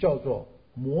意思叫做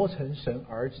磨成神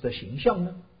儿子的形象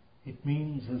呢？ It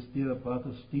means, as dear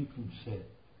brother Stephen said,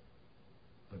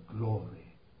 the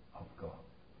glory of God.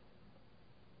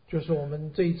 就是我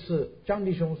们这一次江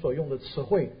弟兄所用的词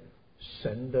汇，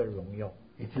神的荣耀，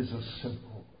 It is as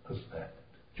simple as that.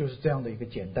 就是这样的一个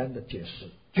简单的解释。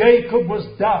 Jacob was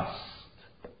dust.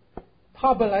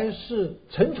 他本来是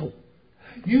尘土，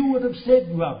 You would have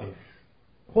said rubbish,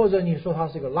 或者你说他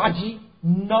是一个垃圾，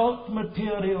 not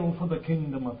material for the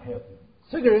kingdom of heaven.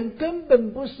 这个人根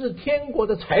本不是天国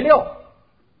的材料，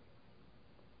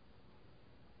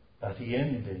 But he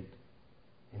ended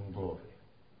in glory.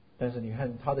 但是你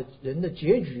看他的人的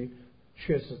结局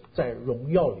却是在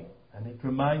荣耀里。 And it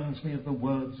reminds me of the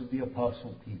words of the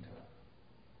Apostle Peter.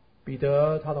 彼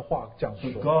得他的话这样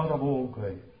The 说： God of all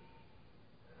grace,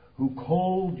 who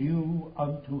called you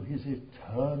unto his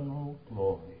eternal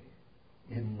glory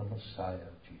in the Messiah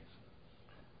Jesus.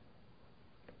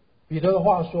 彼得的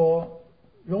话说，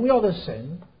荣耀的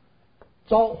神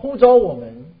呼召我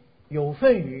们有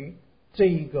份于这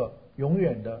一个永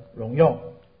远的荣耀。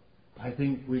 I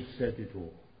think we've said it all.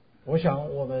 我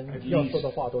想我们 At 要 least 说的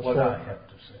话都说 what I 了， have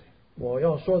to say. 我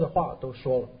要说的话都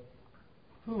说了。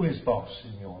 Who is boss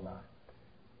in your life?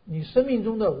 你生命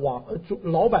中的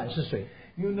老板是谁？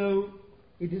 You know,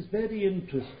 it is very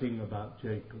interesting about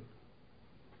Jacob.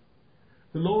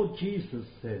 The Lord Jesus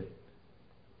said,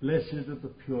 Blessed are the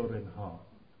pure in heart,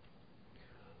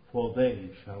 for they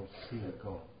shall see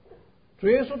God. 主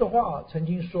耶稣的话曾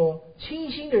经说：“清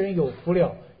心的人有福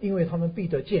了，因为他们必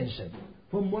得见神。”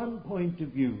 From one point of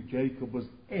view, Jacob was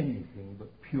anything but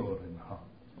pure in heart.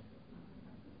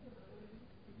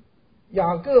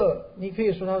 雅各，你可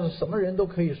以说他是什么人都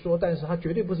可以说，但是他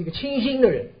绝对不是一个清心的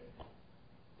人。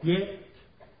Yet,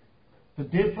 the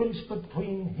difference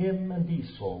between him and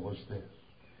Esau was this.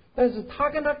 但是他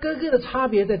跟他哥哥的差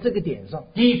别在这个点上，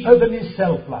 Deeper than his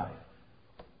self-life,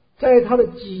 在他的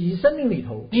己生命里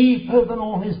头， deeper than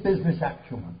all his business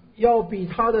acumen, 要比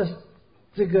他的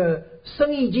这个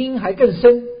生意经还更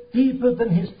深， deeper than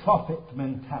his profit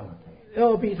mentality,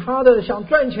 要比他的想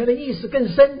赚钱的意识更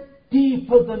深，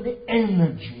 deeper than the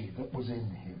energy that was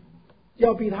in him,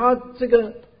 要比他这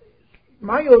个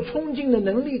蛮有冲劲的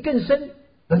能力更深，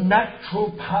 the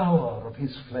natural power of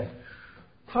his flesh,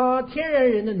 他天然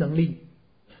人的能力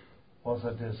was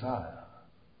a desire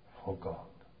for God.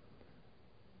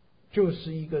 就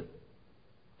是一个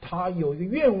他有一个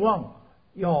愿望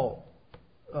要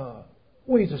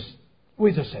为着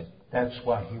神， That's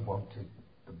why he wanted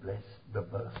the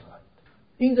birthright.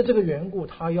 因着这个缘故，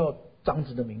他要长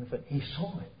子的名分， He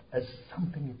saw it as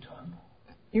something eternal.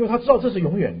 因为他知道这是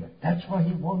永远的， That's why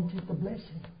he wanted the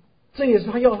blessing. 这也是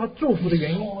他要他祝福的 He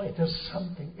原因， saw it as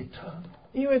something eternal.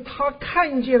 因为他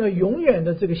看见了永远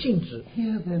的这个性质。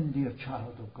 Here then, dear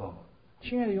child of God,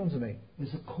 亲爱的弟兄姊妹，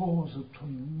 is a cause of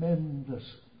tremendous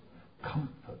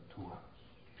comfort to us.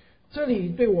 这里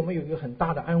对我们有一个很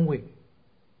大的安慰，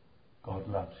 God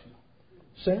loves you,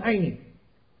 神爱你，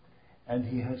 and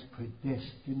he has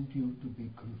predestined you to be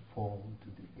conformed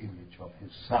to the image of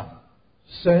his Son.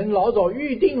 神老早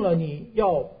预定了你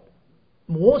要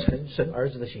磨成神儿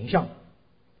子的形象，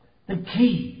 The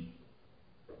key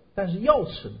但是钥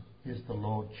匙呢， is the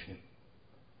lordship,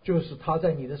 就是他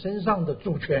在你的身上的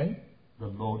主权， the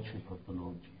lordship of the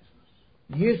Lord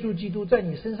Jesus. 耶稣基督在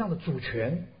你身上的主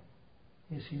权，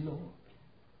 Is he Lord?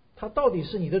 他到底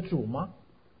是你的主吗？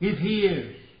 If he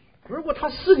is, 如果他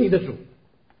是你的主，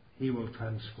 he will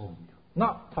transform you.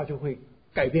 那他就会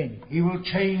改变你， He will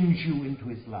change you into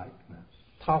his likeness.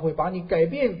 他会把你改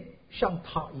变像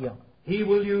他一样， He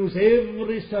will use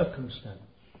every circumstance,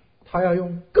 他要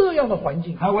用各样的环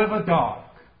境， however dark,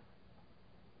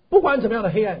 不管怎么样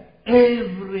的黑暗，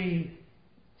 every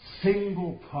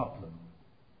single problem,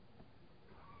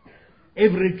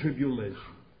 every tribulation.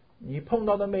 你碰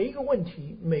到的每一个问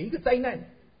题，每一个灾难，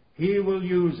 He will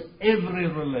use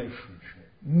every relationship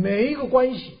每一个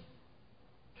关系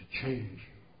to change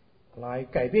you 来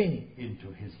改变你， into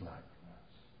his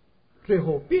likeness. 最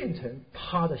后变成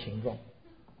他的形状。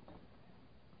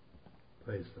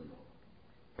 Praise the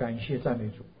Lord. 感谢赞美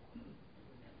主，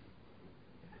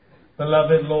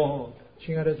 Beloved Lord,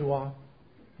 亲爱的主啊，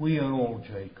 we are all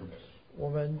Jacobs. 我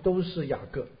们都是雅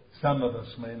各， Some of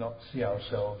us may not see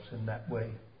ourselves in that way,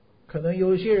 可能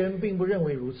有些人并不认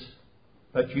为如此，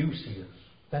 but you see us,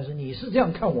 但是你是这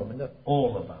样看我们的，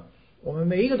 all of us, 我们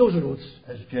每一个都是如此，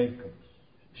 as Jacobs.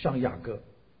 像雅各。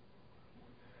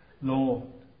 Lord,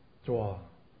 主啊，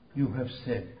 you have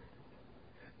said,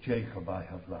 Jacob I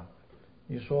have loved.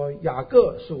 你说雅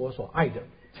各是我所爱的，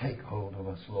 Take hold of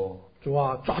us, Lord. 主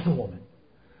啊，抓住我们，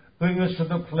 Bring us to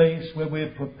the place where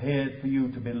we're prepared for you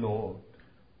to be Lord.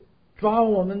 抓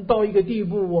我们到一个地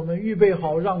步，我们预备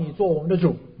好让你做我们的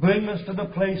主， Bring us to the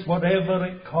place, whatever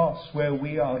it costs, where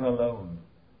we are alone,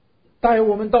 带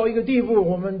我们到一个地步，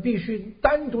我们必须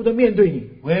单独的面对你，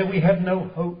 where we have no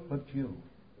hope but you.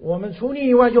 我们除你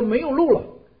以外就没有路了。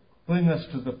 Bring us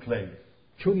to the place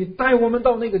求你带我们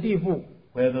到那个地步，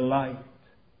 where the light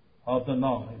of the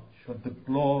knowledge of the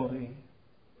glory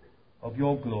of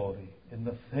your glory in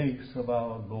the face of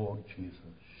our Lord Jesus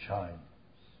shines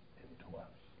into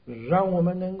us. 让我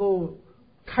们能够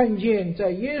看见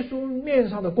在耶稣面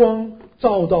上的光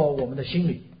照到我们的心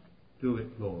里。 Do it,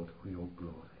 Lord, for your glory.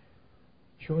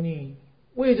 求你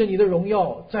为着你的荣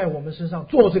耀在我们身上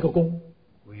做这个工，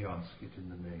 We ask it in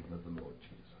the name of the Lord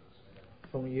Jesus.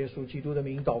 奉耶稣基督的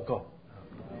名祷告。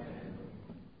 Amen.